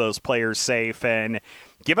really keep those players safe and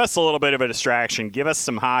give us a little bit of a distraction, give us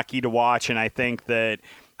some hockey to watch, and I think that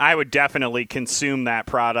I would definitely consume that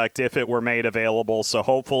product if it were made available. So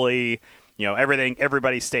hopefully,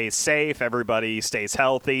 everybody stays safe, everybody stays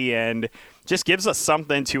healthy, and just gives us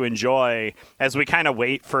something to enjoy as we kind of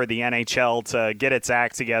wait for the NHL to get its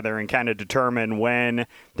act together and kind of determine when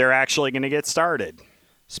they're actually going to get started.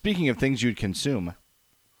 Speaking of things you'd consume,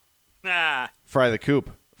 Fry the Coop,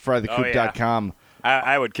 frythecoop.com. Oh, yeah.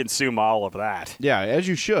 I would consume all of that. Yeah, as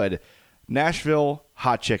you should. Nashville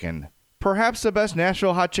hot chicken. Perhaps the best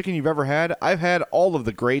Nashville hot chicken you've ever had. I've had all of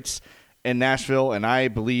the greats in Nashville, and I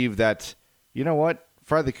believe that, you know what?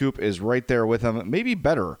 Fry the Coop is right there with them, maybe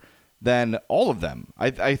better than all of them.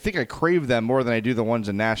 I think I crave them more than I do the ones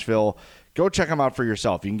in Nashville. Go check them out for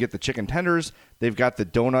yourself. You can get the chicken tenders. They've got the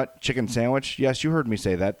donut chicken sandwich. Yes, you heard me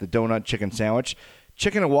say that, the donut chicken sandwich.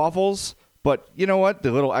 Chicken and waffles, but you know what?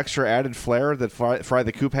 The little extra added flair that Fry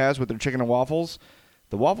the Coop has with their chicken and waffles,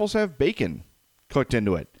 the waffles have bacon cooked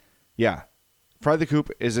into it. Yeah, Fry the Coop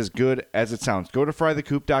is as good as it sounds. Go to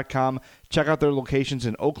frythecoop.com. Check out their locations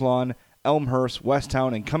in Oak Lawn, Elmhurst,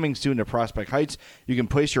 Westtown, and coming soon to Prospect Heights. You can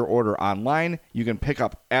place your order online. You can pick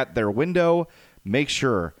up at their window. Make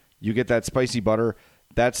sure you get that spicy butter.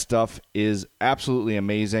 That stuff is absolutely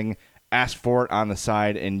amazing. Ask for it on the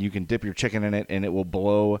side, and you can dip your chicken in it, and it will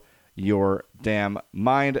blow your damn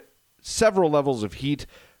mind. Several levels of heat,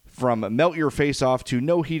 from melt your face off to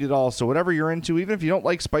no heat at all. So whatever you're into, even if you don't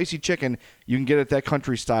like spicy chicken, you can get it that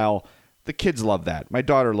country style. The kids love that. My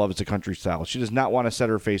daughter loves the country style. She does not want to set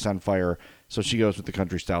her face on fire, so she goes with the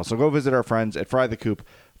country style. So go visit our friends at Fry the Coop,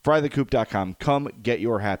 frythecoop.com. Come get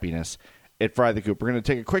your happiness at Fry the Coop. We're going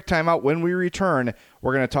to take a quick time out. When we return,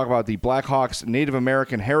 we're going to talk about the Blackhawks Native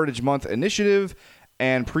American Heritage Month initiative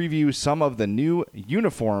and preview some of the new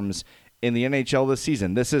uniforms in the NHL this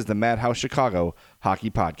season. This is the Madhouse Chicago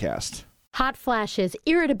Hockey Podcast. Hot flashes,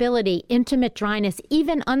 irritability, intimate dryness,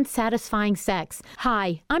 even unsatisfying sex.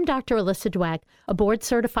 Hi, I'm Dr. Alyssa Dweck, a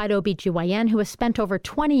board-certified OBGYN who has spent over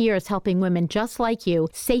 20 years helping women just like you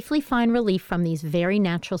safely find relief from these very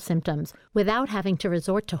natural symptoms without having to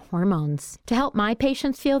resort to hormones. To help my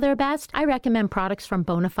patients feel their best, I recommend products from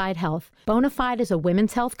Bonafide Health. Bonafide is a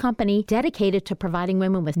women's health company dedicated to providing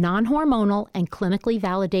women with non-hormonal and clinically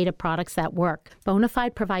validated products that work.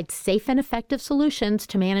 Bonafide provides safe and effective solutions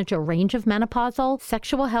to manage a range of menopausal,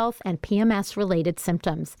 sexual health, and PMS-related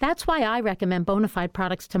symptoms. That's why I recommend Bonafide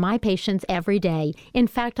products to my patients every day. In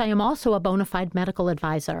fact, I am also a Bonafide medical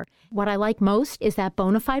advisor. What I like most is that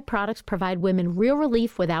Bonafide products provide women real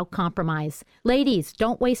relief without compromise. Ladies,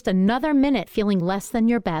 don't waste another minute feeling less than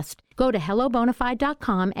your best. Go to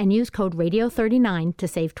hellobonafide.com and use code radio39 to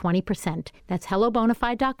save 20%. That's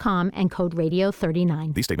hellobonafide.com and code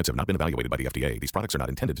radio39. These statements have not been evaluated by the FDA. These products are not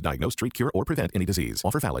intended to diagnose, treat, cure, or prevent any disease.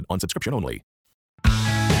 Offer valid on subscription only.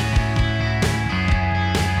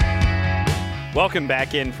 Welcome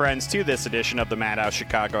back in, friends, to this edition of the Madhouse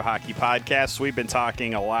Chicago Hockey Podcast. We've been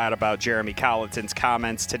talking a lot about Jeremy Colliton's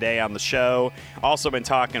comments today on the show. Also been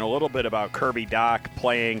talking a little bit about Kirby Dach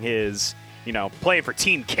playing for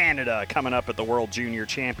Team Canada coming up at the World Junior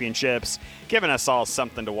Championships, giving us all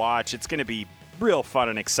something to watch. It's going to be real fun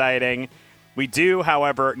and exciting. We do,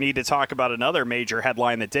 however, need to talk about another major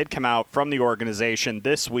headline that did come out from the organization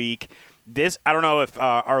this week. I don't know if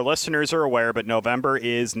our listeners are aware, but November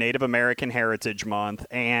is Native American Heritage Month,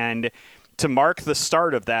 and to mark the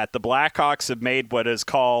start of that, the Blackhawks have made what is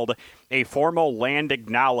called a formal land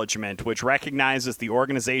acknowledgement, which recognizes the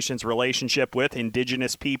organization's relationship with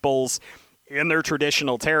indigenous peoples in their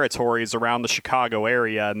traditional territories around the Chicago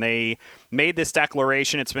area. And they made this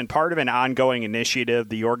declaration. It's been part of an ongoing initiative.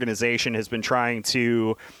 The organization has been trying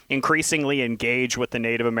to increasingly engage with the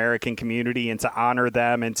Native American community and to honor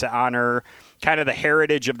them and to honor kind of the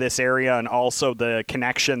heritage of this area and also the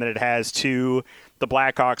connection that it has to the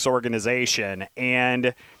Blackhawks organization.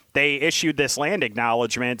 And they issued this land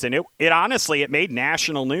acknowledgement, and it honestly, it made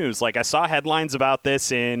national news. Like, I saw headlines about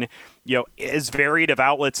this in, as varied of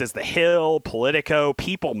outlets as The Hill, Politico,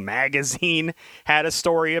 People Magazine had a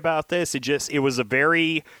story about this. It was a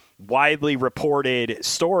very widely reported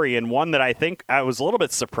story, and one that I think I was a little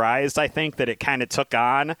bit surprised, I think, that it kind of took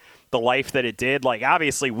on the life that it did. Like,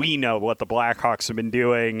 obviously, we know what the Blackhawks have been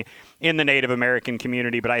doing in the Native American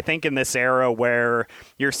community, but I think in this era where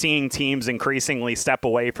you're seeing teams increasingly step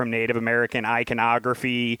away from Native American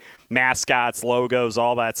iconography, mascots, logos,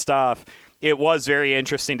 all that stuff, it was very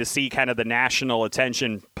interesting to see kind of the national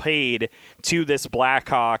attention paid to this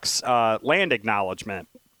Blackhawks land acknowledgement.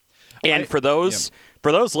 And for those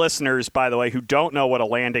For those listeners, by the way, who don't know what a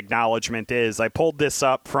land acknowledgement is, I pulled this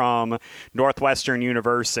up from Northwestern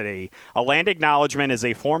University. A land acknowledgement is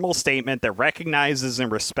a formal statement that recognizes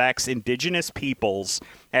and respects indigenous peoples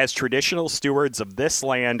as traditional stewards of this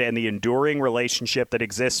land and the enduring relationship that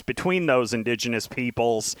exists between those indigenous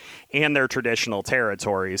peoples and their traditional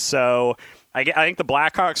territories. So I think the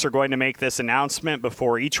Blackhawks are going to make this announcement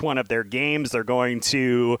before each one of their games. They're going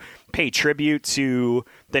to pay tribute to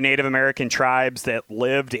the Native American tribes that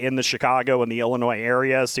lived in the Chicago and the Illinois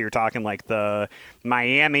area. So you're talking like the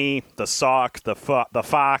Miami, the Sauk, the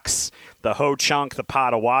Fox, the Ho-Chunk, the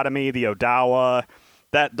Potawatomi, the Odawa.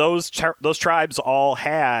 That those tribes all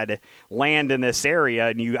had land in this area,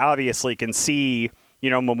 and you obviously can see,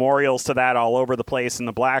 memorials to that all over the place. And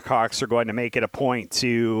the Blackhawks are going to make it a point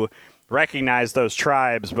to recognize those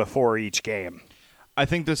tribes before each game. I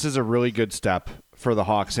think this is a really good step for the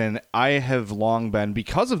Hawks, and I have long been,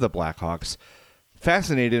 because of the Blackhawks,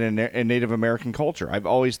 fascinated in Native American culture. I've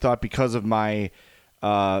always thought, because of my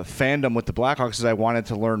fandom with the Blackhawks, is I wanted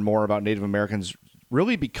to learn more about Native Americans,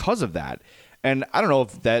 really because of that. And I don't know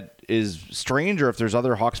if that is strange or if there's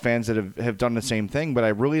other Hawks fans that have done the same thing, but I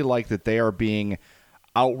really like that they are being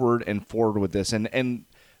outward and forward with this. And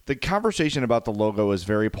the conversation about the logo is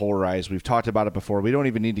very polarized. We've talked about it before. We don't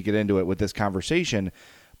even need to get into it with this conversation.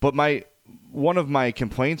 But one of my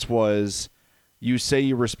complaints was, you say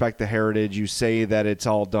you respect the heritage, you say that it's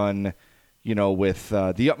all done, with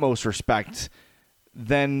the utmost respect,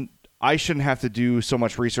 then I shouldn't have to do so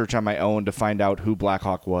much research on my own to find out who Black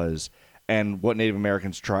Hawk was and what Native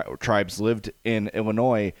American tribes lived in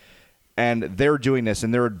Illinois. And they're doing this,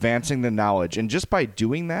 and they're advancing the knowledge. And just by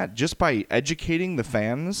doing that, just by educating the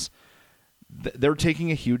fans, they're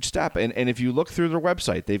taking a huge step. And if you look through their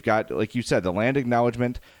website, they've got, like you said, the land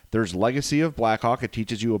acknowledgement. There's Legacy of Blackhawk. It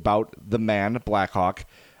teaches you about the man, Blackhawk,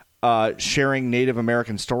 sharing Native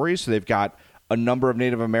American stories. So they've got a number of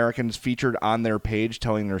Native Americans featured on their page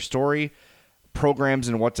telling their story, programs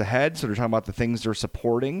and what's ahead. So they're talking about the things they're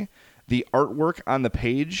supporting. The artwork on the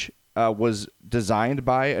page was designed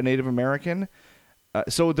by a Native American.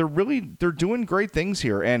 So they're doing great things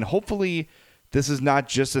here. And hopefully this is not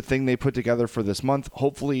just a thing they put together for this month.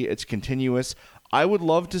 Hopefully it's continuous. I would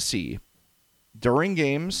love to see, during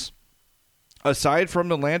games, aside from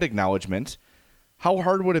the land acknowledgement, how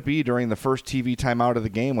hard would it be during the first TV timeout of the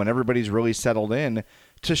game, when everybody's really settled in,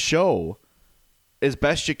 to show as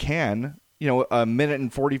best you can, a minute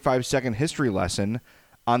and 45-second history lesson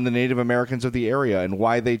on the Native Americans of the area and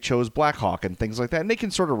why they chose Black Hawk and things like that. And they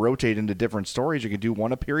can sort of rotate into different stories. You can do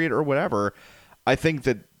one a period or whatever. I think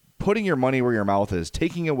that putting your money where your mouth is,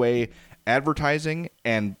 taking away advertising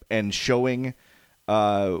and showing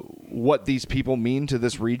what these people mean to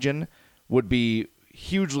this region would be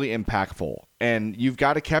hugely impactful. And you've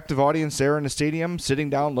got a captive audience there in the stadium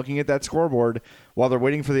sitting down looking at that scoreboard while they're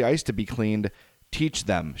waiting for the ice to be cleaned. Teach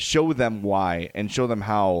them, show them why, and show them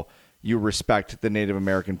how you respect the Native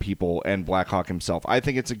American people and Black Hawk himself. I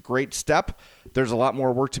think it's a great step. There's a lot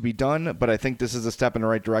more work to be done, but I think this is a step in the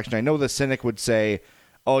right direction. I know the cynic would say,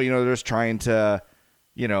 they're just trying to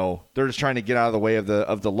get out of the way of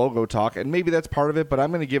the logo talk, and maybe that's part of it, but I'm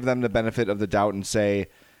going to give them the benefit of the doubt and say,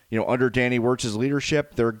 under Danny Wirtz's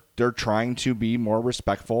leadership, they're trying to be more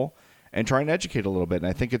respectful and trying to educate a little bit, and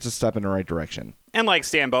I think it's a step in the right direction. And like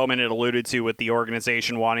Stan Bowman had alluded to, with the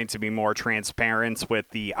organization wanting to be more transparent with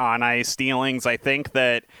the on-ice dealings, I think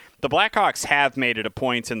that the Blackhawks have made it a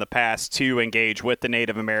point in the past to engage with the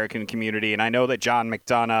Native American community, and I know that John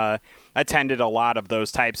McDonough attended a lot of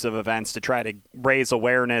those types of events to try to raise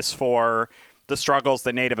awareness for the struggles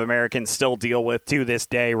that Native Americans still deal with to this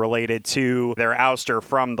day related to their ouster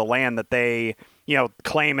from the land that they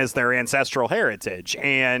claim as their ancestral heritage.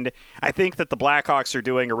 And I think that the Blackhawks are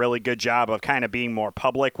doing a really good job of kind of being more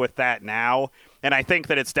public with that now. And I think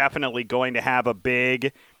that it's definitely going to have a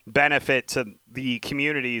big benefit to the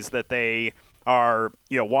communities that they are,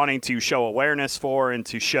 wanting to show awareness for and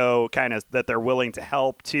to show kind of that they're willing to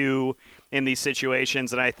help to in these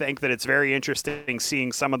situations. And I think that it's very interesting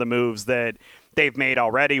seeing some of the moves that they've made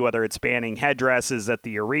already, whether it's banning headdresses at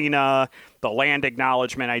the arena, the land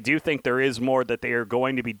acknowledgement. I do think there is more that they are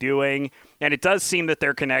going to be doing. And it does seem that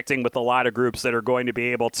they're connecting with a lot of groups that are going to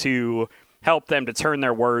be able to help them to turn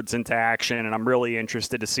their words into action. And I'm really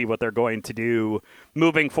interested to see what they're going to do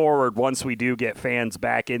moving forward once we do get fans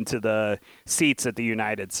back into the seats at the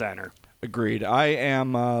United Center. Agreed. I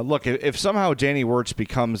am, look, if somehow Danny Wirtz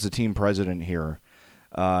becomes the team president here,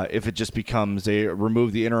 if it just becomes they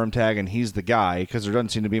remove the interim tag and he's the guy, because there doesn't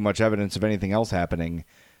seem to be much evidence of anything else happening,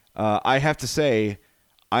 I have to say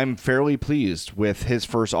I'm fairly pleased with his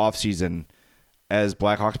first offseason as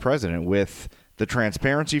Blackhawks president, with the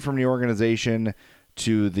transparency from the organization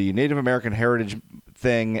to the Native American heritage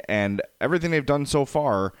thing and everything they've done so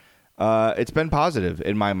far, it's been positive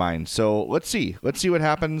in my mind. So let's see what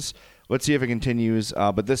happens. Let's see if it continues.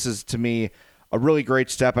 But this is, to me, a really great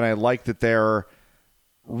step, and I like that they're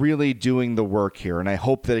really doing the work here, and I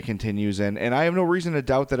hope that it continues, and I have no reason to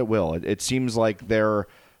doubt that it will. It seems like they're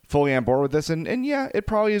fully on board with this, and yeah, it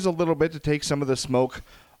probably is a little bit to take some of the smoke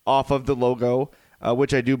off of the logo,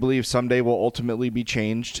 which I do believe someday will ultimately be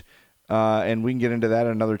changed, and we can get into that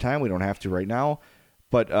another time. We don't have to right now,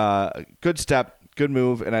 but good step, good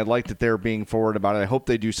move, and I like that they're being forward about it. I hope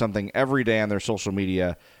they do something every day on their social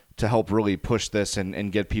media to help really push this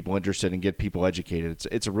and get people interested and get people educated.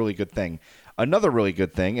 It's a really good thing. Another really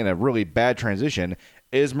good thing, and a really bad transition,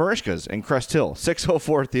 is Merichka's in Crest Hill,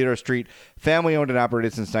 604 Theodore Street, family-owned and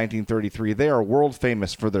operated since 1933. They are world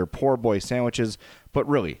famous for their poor boy sandwiches, but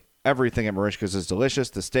really, everything at Merichka's is delicious.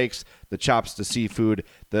 The steaks, the chops, the seafood,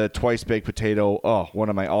 the twice-baked potato, one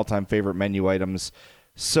of my all-time favorite menu items.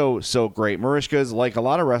 So great. Merichka's, like a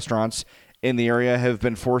lot of restaurants in the area, have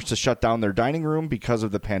been forced to shut down their dining room because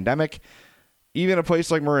of the pandemic. Even a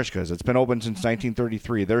place like Merichka's, it's been open since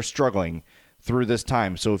 1933. They're struggling through this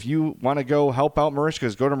time. So if you want to go help out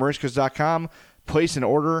Merichka's, go to Merichka's.com, place an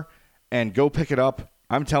order, and go pick it up.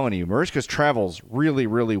 I'm telling you, Merichka's travels really,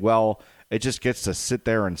 really well. It just gets to sit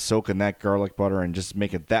there and soak in that garlic butter and just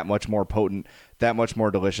make it that much more potent, that much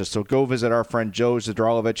more delicious. So go visit our friend Joe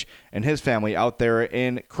Zadralovich and his family out there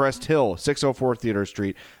in Crest Hill, 604 Theodore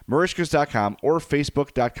Street, Merichkas.com or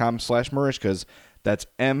Facebook.com/Merichkas. That's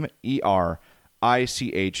MERICHKAS.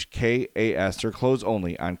 They're closed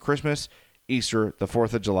only on Christmas, Easter, the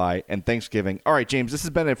 4th of July, and Thanksgiving. All right, James, this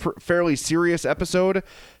has been a fairly serious episode,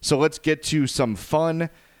 so let's get to some fun.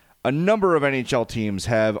 A number of NHL teams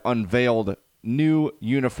have unveiled new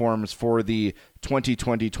uniforms for the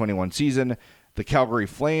 2020-21 season. The Calgary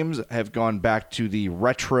Flames have gone back to the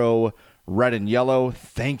retro red and yellow.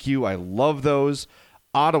 Thank you. I love those.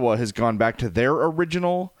 Ottawa has gone back to their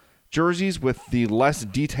original jerseys with the less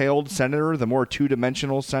detailed Senator, the more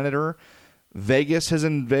two-dimensional Senator. Vegas has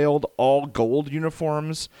unveiled all gold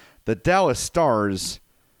uniforms. The Dallas Stars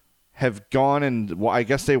have gone and, well, I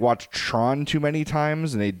guess they watched Tron too many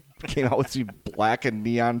times and they came out with these black and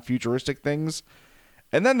neon futuristic things.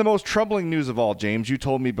 And then the most troubling news of all, James, you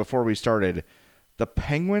told me before we started, the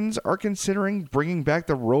Penguins are considering bringing back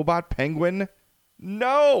the robot penguin.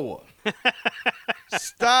 No!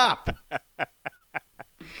 Stop!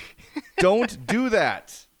 Don't do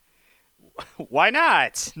that. Why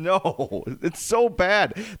not? No, it's so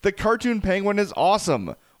bad. The cartoon penguin is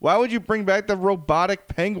awesome. Why would you bring back the robotic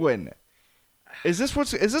penguin? Is this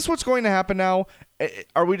what's going to happen now?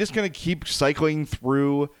 Are we just going to keep cycling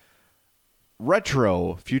through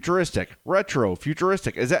retro, futuristic?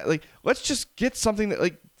 Is that like, let's just get something that,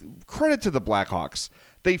 like, credit to the Blackhawks.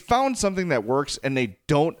 They found something that works and they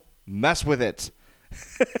don't mess with it.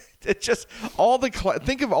 It's just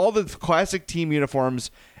think of all the classic team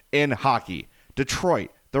uniforms in hockey.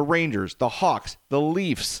 Detroit, the Rangers, the Hawks, the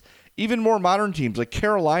Leafs, even more modern teams like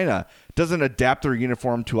Carolina doesn't adapt their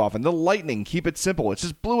uniform too often. The Lightning, keep it simple. It's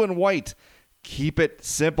just blue and white. Keep it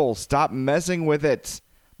simple. Stop messing with it.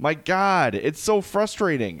 My God, it's so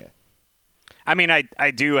frustrating. I mean,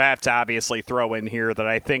 I do have to obviously throw in here that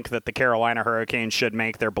I think that the Carolina Hurricanes should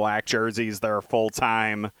make their black jerseys their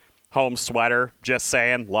full-time home sweater. Just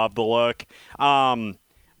saying. Love the look.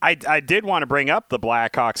 I did want to bring up the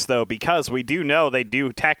Blackhawks, though, because we do know they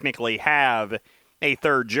do technically have a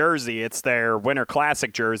third jersey. It's their Winter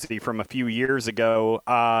Classic jersey from a few years ago.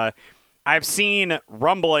 I've seen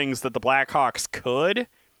rumblings that the Blackhawks could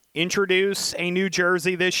introduce a new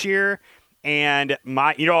jersey this year, and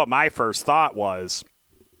my first thought was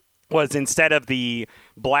instead of the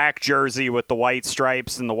black jersey with the white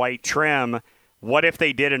stripes and the white trim, what if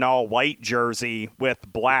they did an all-white jersey with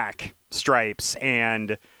black stripes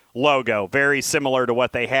and logo, very similar to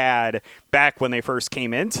what they had back when they first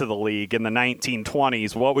came into the league in the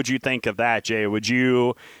 1920s. What would you think of that, Jay? Would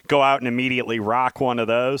you go out and immediately rock one of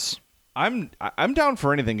those? I'm down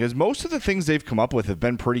for anything because most of the things they've come up with have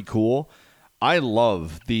been pretty cool. I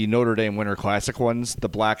love the Notre Dame Winter Classic ones, the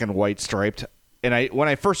black and white striped. And when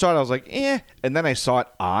I first saw it, I was like, and then I saw it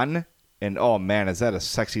on, and oh man, is that a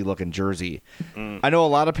sexy looking jersey. I know a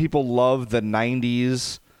lot of people love the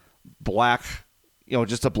 90s black,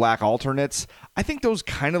 just the black alternates. I think those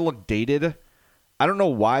kind of look dated. I don't know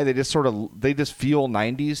why. They just feel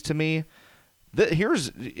 90s to me. Here's,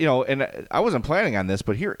 and I wasn't planning on this,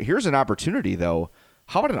 but here's an opportunity though.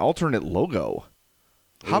 How about an alternate logo?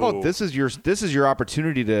 How about this is your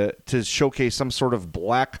opportunity to showcase some sort of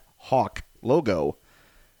Black Hawk logo,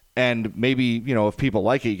 And maybe, if people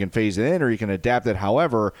like it, you can phase it in or you can adapt it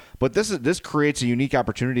however. But this creates a unique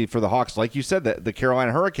opportunity for the Hawks. Like you said, that the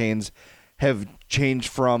Carolina Hurricanes have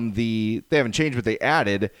changed they haven't changed, but they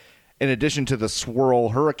added, in addition to the swirl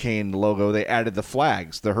hurricane logo, they added the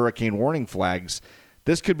flags, the hurricane warning flags.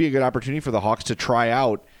 This could be a good opportunity for the Hawks to try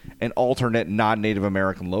out an alternate non-Native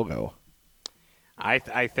American logo.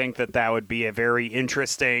 I think that would be a very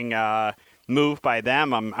interesting move by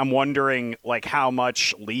them. I'm wondering how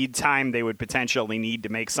much lead time they would potentially need to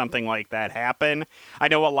make something like that happen. I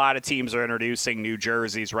know a lot of teams are introducing new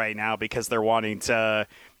jerseys right now because they're wanting to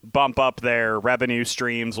bump up their revenue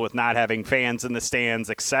streams with not having fans in the stands,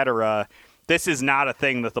 etc. This is not a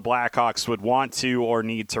thing that the Blackhawks would want to or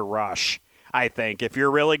need to rush. I think if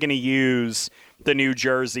you're really going to use the new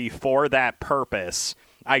jersey for that purpose,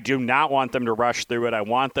 I do not want them to rush through it. I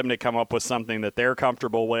want them to come up with something that they're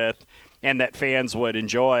comfortable with and that fans would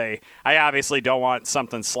enjoy. I obviously don't want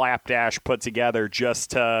something slapdash put together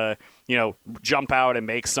just to, jump out and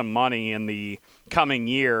make some money in the coming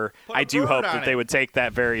year. I do hope that they would take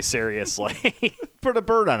that very seriously. Put a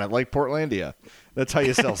bird on it, like Portlandia. That's how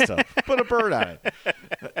you sell stuff. Put a bird on it.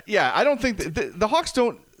 Yeah, I don't think the Hawks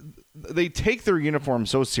they take their uniform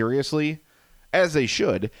so seriously, as they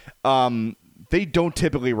should. They don't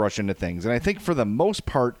typically rush into things. And I think for the most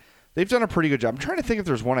part, they've done a pretty good job. I'm trying to think if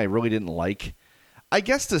there's one I really didn't like. I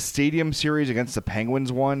guess the Stadium Series against the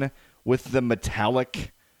Penguins one with the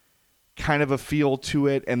metallic kind of a feel to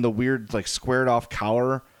it and the weird squared off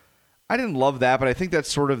collar. I didn't love that, but I think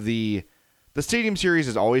that's sort of the Stadium Series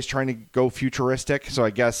is always trying to go futuristic, so I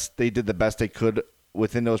guess they did the best they could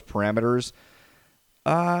within those parameters.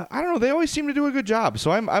 I don't know. They always seem to do a good job,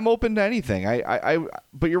 so I'm open to anything.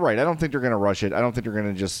 But you're right. I don't think they're going to rush it. I don't think they're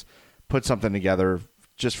going to just put something together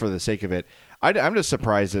just for the sake of it. I'm just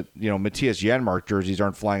surprised that Matthias Janmark jerseys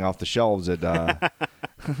aren't flying off the shelves at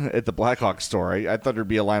at the Blackhawks store. I thought there'd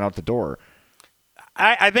be a line out the door.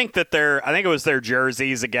 I think that it was their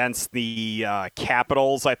jerseys against the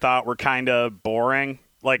Capitals. I thought were kind of boring.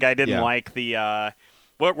 I didn't like the.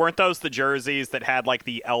 Weren't those the jerseys that had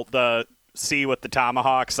the C with the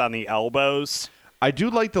tomahawks on the elbows? I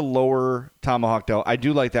do like the lower tomahawk though. I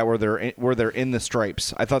do like that where they're in the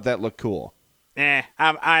stripes. I thought that looked cool.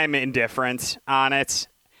 I'm indifferent on it.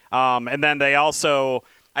 And then they also,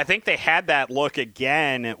 I think they had that look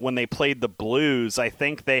again when they played the Blues. I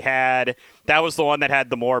think that was the one that had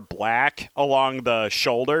the more black along the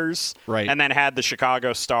shoulders, right? And then had the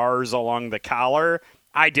Chicago Stars along the collar.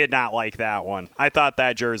 I did not like that one. I thought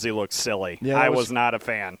that jersey looked silly. Yeah, I was not a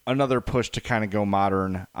fan. Another push to kind of go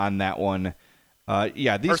modern on that one.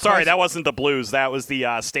 That wasn't the Blues. That was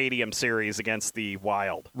the Stadium Series against the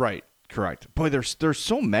Wild. Right. Correct. Boy, there's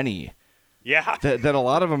so many. Yeah. That a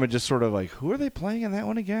lot of them are just sort of who are they playing in that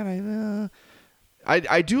one again?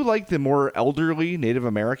 I do like the more elderly Native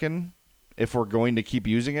American if we're going to keep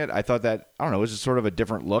using it. I thought that, I don't know, it was just sort of a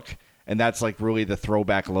different look, and that's really the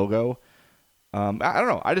throwback logo. I don't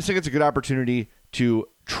know. I just think it's a good opportunity to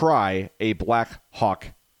try a Black Hawk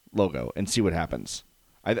logo and see what happens.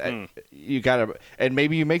 You gotta, and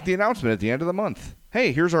maybe you make the announcement at the end of the month.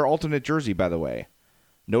 Hey, here's our alternate jersey, by the way.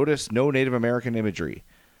 Notice no Native American imagery.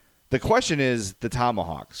 The question is the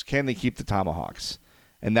tomahawks. Can they keep the tomahawks?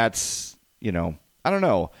 And that's, I don't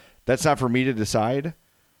know. That's not for me to decide.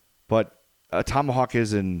 But a tomahawk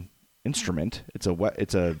is an instrument. It's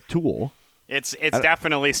a tool. It's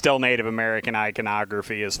definitely still Native American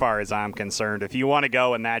iconography as far as I'm concerned. If you want to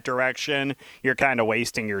go in that direction, you're kind of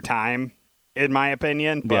wasting your time, in my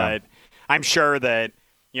opinion. But I'm sure that,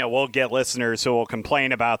 we'll get listeners who will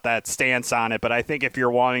complain about that stance on it. But I think if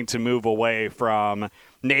you're wanting to move away from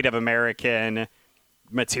Native American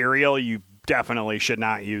material, you definitely should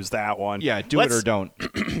not use that one. Yeah, it or don't.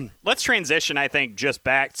 Let's transition, I think, just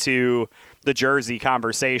back to the jersey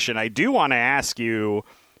conversation. I do want to ask you,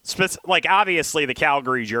 obviously the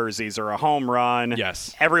Calgary jerseys are a home run.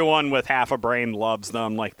 Yes. Everyone with half a brain loves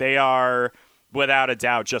them. They are, without a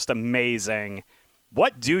doubt, just amazing.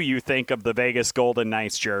 What do you think of the Vegas Golden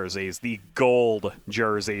Knights jerseys, the gold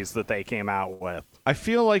jerseys that they came out with? I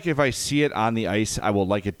feel like if I see it on the ice, I will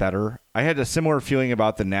like it better. I had a similar feeling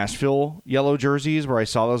about the Nashville yellow jerseys where I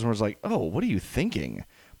saw those and was like, oh, what are you thinking?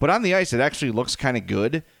 But on the ice, it actually looks kind of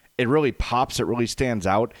good. It really pops. It really stands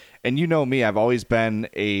out. And you know me, I've always been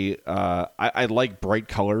I like bright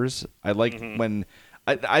colors. I like when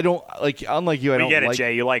I don't like, unlike you, I don't get it, like,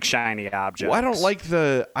 Jay. You like shiny objects. Well,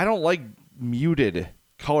 I don't like muted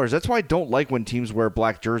colors. That's why I don't like when teams wear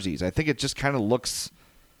black jerseys. I think it just kind of looks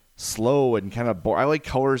slow and kind of boring. I like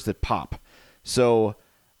colors that pop. So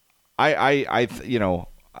I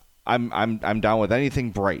I'm down with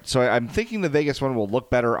anything bright. So I'm thinking the Vegas one will look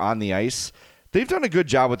better on the ice. They've done a good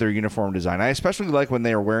job with their uniform design. I especially like when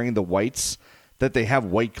they are wearing the whites, that they have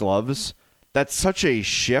white gloves. That's such a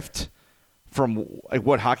shift from like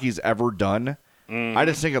what hockey's ever done. I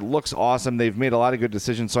just think it looks awesome. They've made a lot of good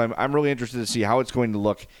decisions, so I'm really interested to see how it's going to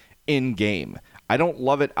look in game. I don't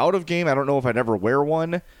love it out of game. I don't know if I'd ever wear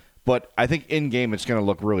one, but I think in game it's going to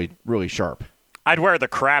look really, really sharp. I'd wear the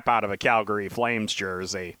crap out of a Calgary Flames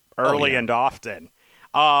jersey early and often.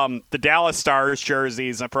 The Dallas Stars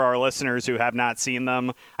jerseys, for our listeners who have not seen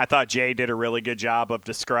them, I thought Jay did a really good job of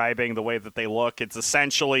describing the way that they look. It's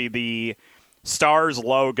essentially the Stars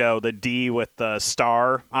logo, the D with the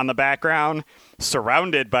star on the background,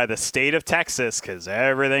 surrounded by the state of Texas, because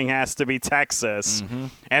everything has to be Texas. Mm-hmm.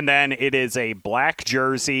 And then it is a black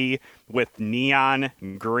jersey with neon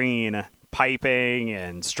green piping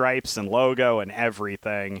and stripes and logo and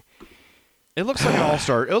everything. It looks like an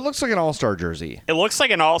all-star. It looks like an all-star jersey. It looks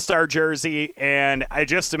like an all-star jersey, and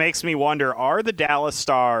it makes me wonder, are the Dallas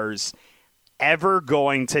Stars ever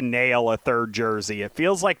going to nail a third jersey? It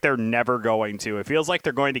feels like they're never going to. It feels like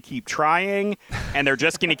they're going to keep trying, and they're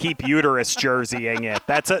just going to keep uterus jerseying it.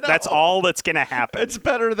 That's all that's going to happen. It's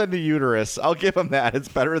better than the uterus. I'll give them that. It's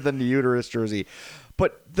better than the uterus jersey.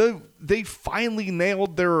 But they finally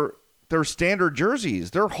nailed their standard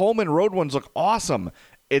jerseys. Their home and road ones look awesome.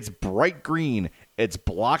 It's bright green. It's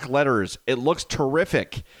block letters. It looks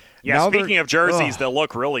terrific. Yeah, now speaking of jerseys that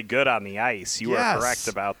look really good on the ice, you are correct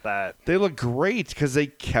about that. They look great because they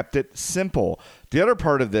kept it simple. The other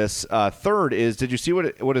part of this third is, did you see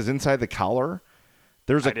what is inside the collar?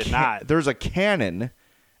 There's a cannon,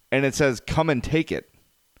 and it says, "Come and take it."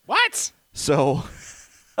 What? So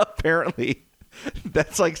apparently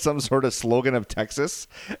that's like some sort of slogan of Texas,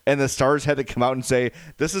 and the Stars had to come out and say,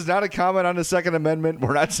 this is not a comment on the Second Amendment.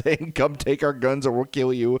 We're not saying come take our guns or we'll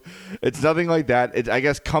kill you. It's nothing like that. I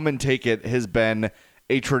guess "come and take it" has been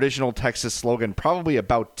a traditional Texas slogan, probably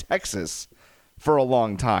about Texas, for a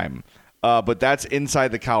long time. But that's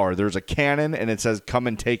inside the collar. There's a cannon, and it says "come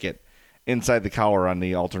and take it" inside the collar on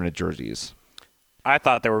the alternate jerseys. I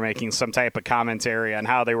thought they were making some type of commentary on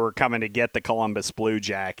how they were coming to get the Columbus Blue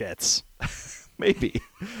Jackets. Maybe.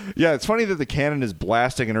 Yeah, it's funny that the cannon is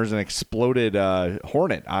blasting and there's an exploded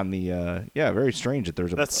hornet on the... very strange that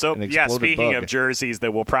there's an exploded speaking bug. of jerseys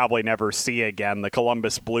that we'll probably never see again, the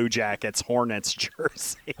Columbus Blue Jackets Hornets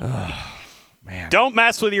jersey. Man. Don't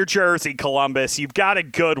mess with your jersey, Columbus. You've got a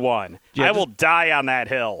good one. Yeah, I will die on that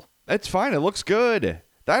hill. It's fine. It looks good.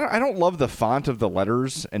 I don't love the font of the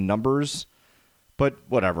letters and numbers, but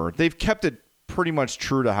whatever. They've kept it pretty much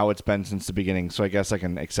true to how it's been since the beginning, so I guess I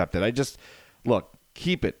can accept it. Look,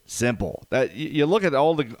 keep it simple. That you look at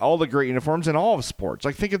all the great uniforms in all of sports.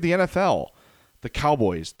 Like, think of the NFL, the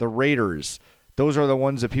Cowboys, the Raiders. Those are the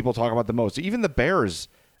ones that people talk about the most. Even the Bears.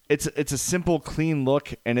 It's a simple, clean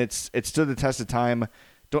look, and it stood the test of time.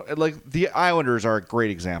 The Islanders are a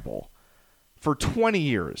great example. For 20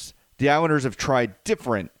 years, the Islanders have tried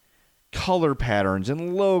different color patterns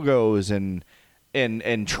and logos and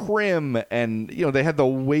trim, and they had the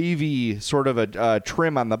wavy sort of a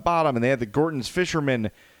trim on the bottom, and they had the Gorton's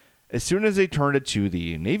Fisherman. As soon as they turned it to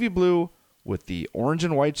the navy blue with the orange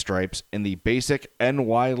and white stripes and the basic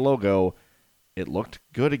NY logo, it looked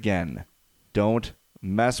good again. Don't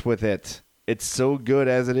mess with it. It's so good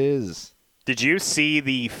as it is. Did you see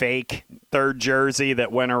the fake third jersey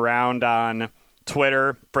that went around on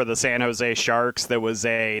Twitter for the San Jose Sharks that was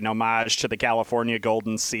an homage to the California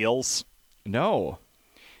Golden Seals? No.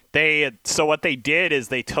 So what they did is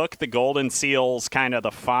they took the Golden Seals, kind of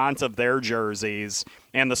the font of their jerseys,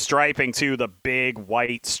 and the striping to the big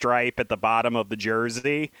white stripe at the bottom of the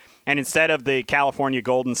jersey. And instead of the California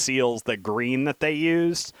Golden Seals, the green that they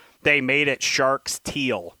used, they made it Sharks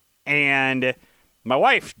teal. And my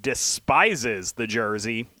wife despises the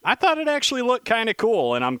jersey. I thought it actually looked kind of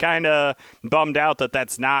cool, and I'm kind of bummed out that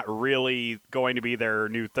that's not really going to be their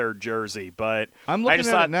new third jersey. But I'm looking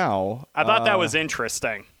at it now. I thought that was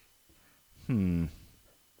interesting.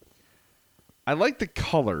 I like the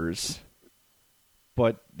colors,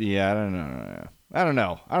 but yeah, I don't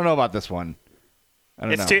know about this one.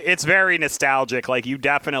 It's very nostalgic. Like, you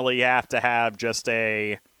definitely have to have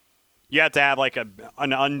like an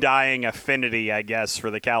undying affinity, I guess,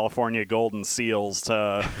 for the California Golden Seals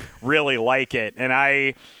to really like it.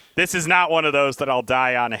 And this is not one of those that I'll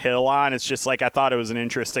die on a hill on. It's just like, I thought it was an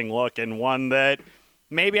interesting look, and one that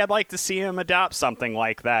maybe I'd like to see him adopt something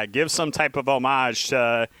like that. Give some type of homage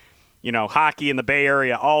to, hockey in the Bay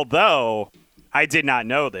Area. Although, I did not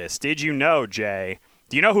know this. Did you know, Jay?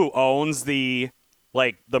 Do you know who owns the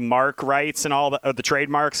like the mark rights and all the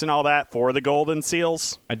trademarks and all that for the Golden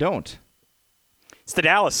Seals? I don't. It's the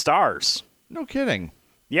Dallas Stars. No kidding.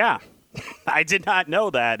 Yeah. I did not know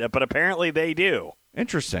that, but apparently they do.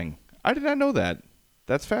 Interesting. I did not know that.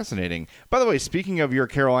 That's fascinating. By the way, speaking of your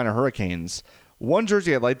Carolina Hurricanes, one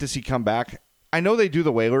jersey I'd like to see come back, I know they do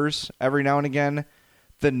the Whalers every now and again.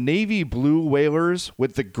 The navy blue Whalers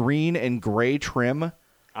with the green and gray trim.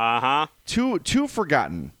 Uh-huh. Too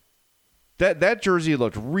forgotten. That jersey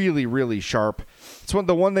looked really, really sharp. It's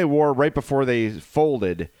the one they wore right before they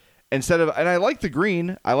folded. And I like the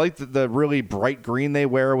green. I like the really bright green they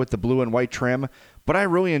wear with the blue and white trim. But I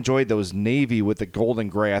really enjoyed those navy with the gold and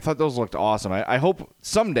gray. I thought those looked awesome. I hope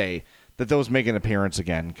someday that those make an appearance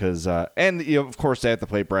again. Because of course, they have to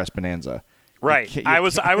play Brass Bonanza. Right. I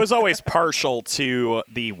was always partial to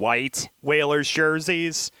the white Whalers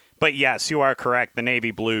jerseys. But yes, you are correct. The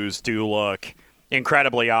navy blues do look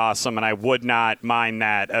incredibly awesome, and I would not mind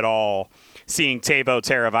that at all. Seeing Teuvo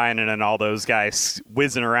Teravainen and all those guys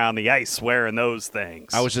whizzing around the ice wearing those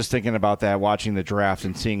things. I was just thinking about that watching the draft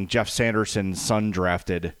and seeing Jeff Sanderson's son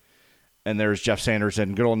drafted. And there's Jeff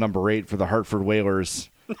Sanderson, good old number 8 for the Hartford Whalers,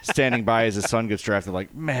 standing by as his son gets drafted.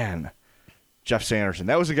 Like, man, Jeff Sanderson.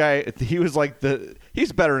 That was a guy, he was like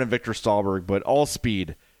he's better than Victor Stahlberg, but all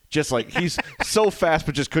speed. Just like he's so fast,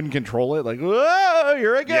 but just couldn't control it. Like, whoa,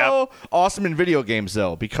 here I go. Yep. Awesome in video games,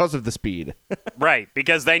 though, because of the speed. Right,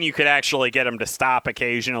 because then you could actually get him to stop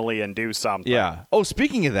occasionally and do something. Yeah. Oh,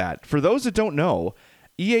 speaking of that, for those that don't know,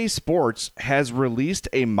 EA Sports has released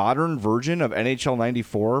a modern version of NHL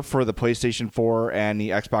 94 for the PlayStation 4 and the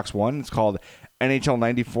Xbox One. It's called NHL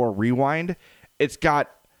 94 Rewind. It's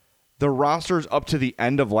got the rosters up to the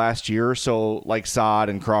end of last year, so like Saad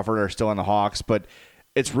and Crawford are still in the Hawks, but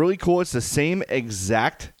it's really cool. It's the same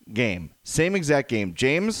exact game.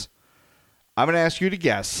 James, I'm going to ask you to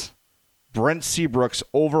guess Brent Seabrook's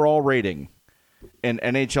overall rating in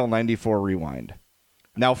NHL 94 Rewind.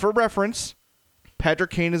 Now, for reference, Patrick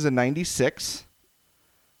Kane is a 96.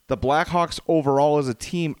 The Blackhawks overall as a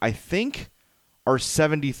team, I think, are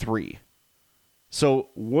 73. So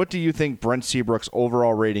what do you think Brent Seabrook's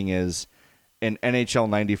overall rating is in NHL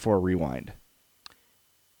 94 Rewind?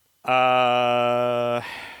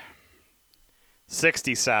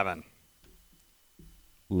 67.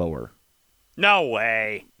 Lower. No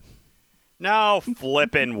way. No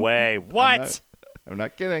flipping way. What? I'm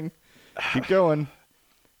not kidding. Keep going.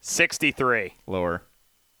 63. Lower.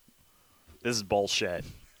 This is bullshit.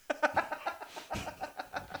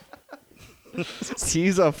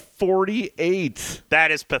 He's a 48.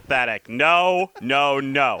 That is pathetic. No.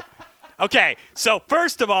 Okay, so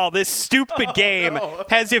first of all, this stupid game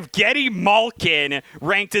has Evgeny Malkin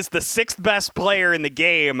ranked as the 6th best player in the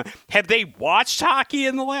game. Have they watched hockey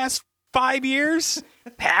in the last 5 years?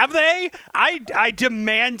 Have they? I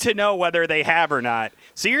demand to know whether they have or not.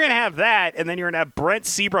 So you're going to have that, and then you're going to have Brent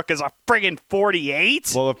Seabrook as a friggin'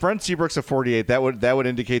 48? Well, if Brent Seabrook's a 48, that would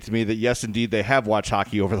indicate to me that, yes, indeed, they have watched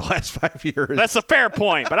hockey over the last 5 years. That's a fair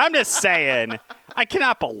point, but I'm just saying, I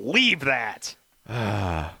cannot believe that.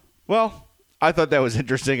 Well, I thought that was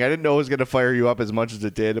interesting. I didn't know it was going to fire you up as much as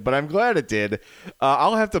it did, but I'm glad it did.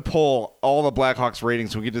 I'll have to pull all the Blackhawks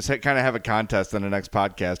ratings so we can just kind of have a contest on the next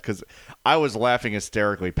podcast because I was laughing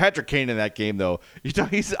hysterically. Patrick Kane in that game, though,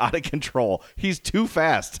 he's out of control. He's too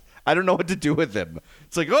fast. I don't know what to do with him.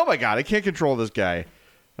 It's like, oh, my God, I can't control this guy.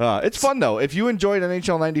 It's fun, though. If you enjoyed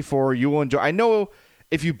NHL 94, you will enjoy. I know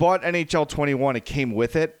if you bought NHL 21, it came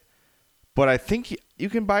with it. But I think you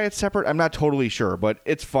can buy it separate. I'm not totally sure, but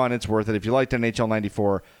it's fun. It's worth it. If you liked NHL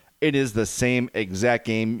 94, it is the same exact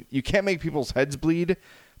game. You can't make people's heads bleed,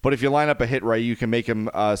 but if you line up a hit right, you can make them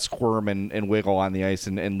squirm and wiggle on the ice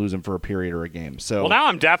and lose them for a period or a game. So, well, now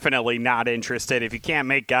I'm definitely not interested if you can't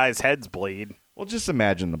make guys' heads bleed. Well, just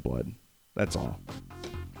imagine the blood. That's all.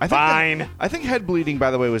 Fine. I think head bleeding,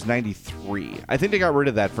 by the way, was 93. I think they got rid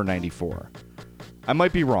of that for 94. I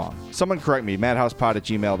might be wrong. Someone correct me.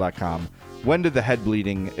 madhousepod@gmail.com. When did the head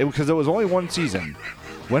bleeding? Because it was only one season.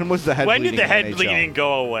 When was the head bleeding? When did the head bleeding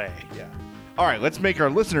go away? Yeah. All right, let's make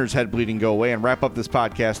our listeners' head bleeding go away and wrap up this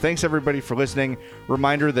podcast. Thanks, everybody, for listening.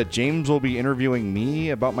 Reminder that James will be interviewing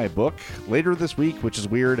me about my book later this week, which is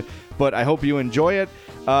weird, but I hope you enjoy it.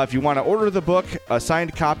 If you want to order the book, a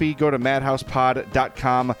signed copy, go to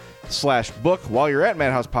madhousepod.com/book. While you're at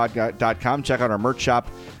madhousepod.com, check out our merch shop,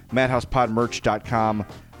 madhousepodmerch.com.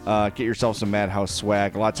 Get yourself some Madhouse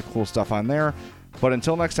swag. Lots of cool stuff on there. But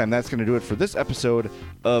until next time, that's going to do it for this episode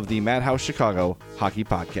of the Madhouse Chicago Hockey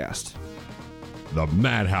Podcast. The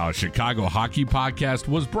Madhouse Chicago Hockey Podcast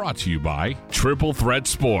was brought to you by Triple Threat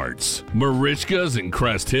Sports, Marishka's in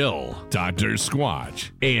Crest Hill, Dr.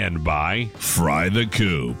 Squatch, and by Fry the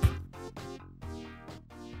Coop.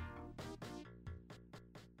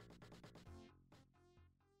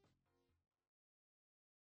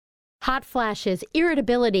 Hot flashes,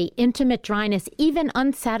 irritability, intimate dryness, even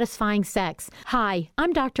unsatisfying sex. Hi,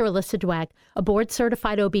 I'm Dr. Alyssa Dweck, a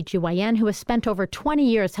board-certified OBGYN who has spent over 20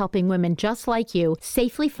 years helping women just like you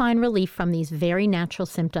safely find relief from these very natural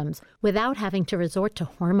symptoms without having to resort to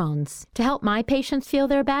hormones. To help my patients feel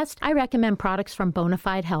their best, I recommend products from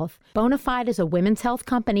Bonafide Health. Bonafide is a women's health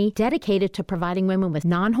company dedicated to providing women with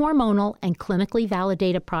non-hormonal and clinically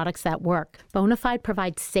validated products that work. Bonafide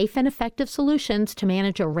provides safe and effective solutions to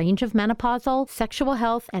manage a range of menopausal, sexual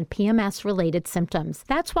health, and PMS-related symptoms.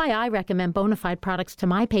 That's why I recommend Bonafide products to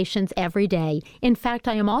my patients every day. In fact,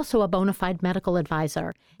 I am also a Bonafide medical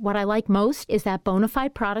advisor. What I like most is that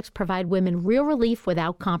Bonafide products provide women real relief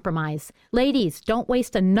without compromise. Ladies, don't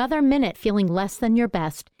waste another minute feeling less than your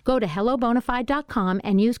best. Go to hellobonafide.com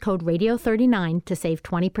and use code radio39 to save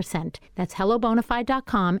 20%. That's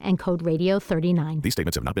hellobonafide.com and code radio39. These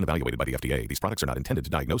statements have not been evaluated by the FDA. These products are not intended to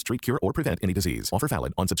diagnose, treat, cure, or prevent any disease. Offer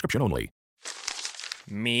valid on subscription only.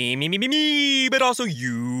 Me, but also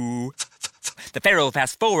you. The Pharaoh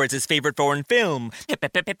fast forwards his favorite foreign film,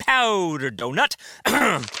 Powder Donut.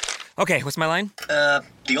 Okay, what's my line?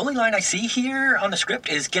 The only line I see here on the script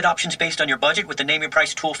is get options based on your budget with the Name Your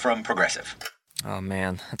Price tool from Progressive. Oh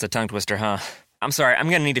man, that's a tongue twister, huh? I'm sorry, I'm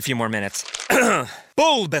gonna need a few more minutes.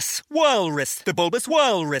 Bulbous Walrus, the Bulbous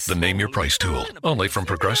Walrus. The Name Your Price tool, only from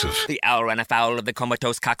Progressive. The owl ran afoul of the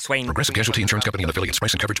comatose coxswain. Progressive Casualty Insurance Company and affiliates.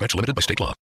 Price and coverage match limited by state law.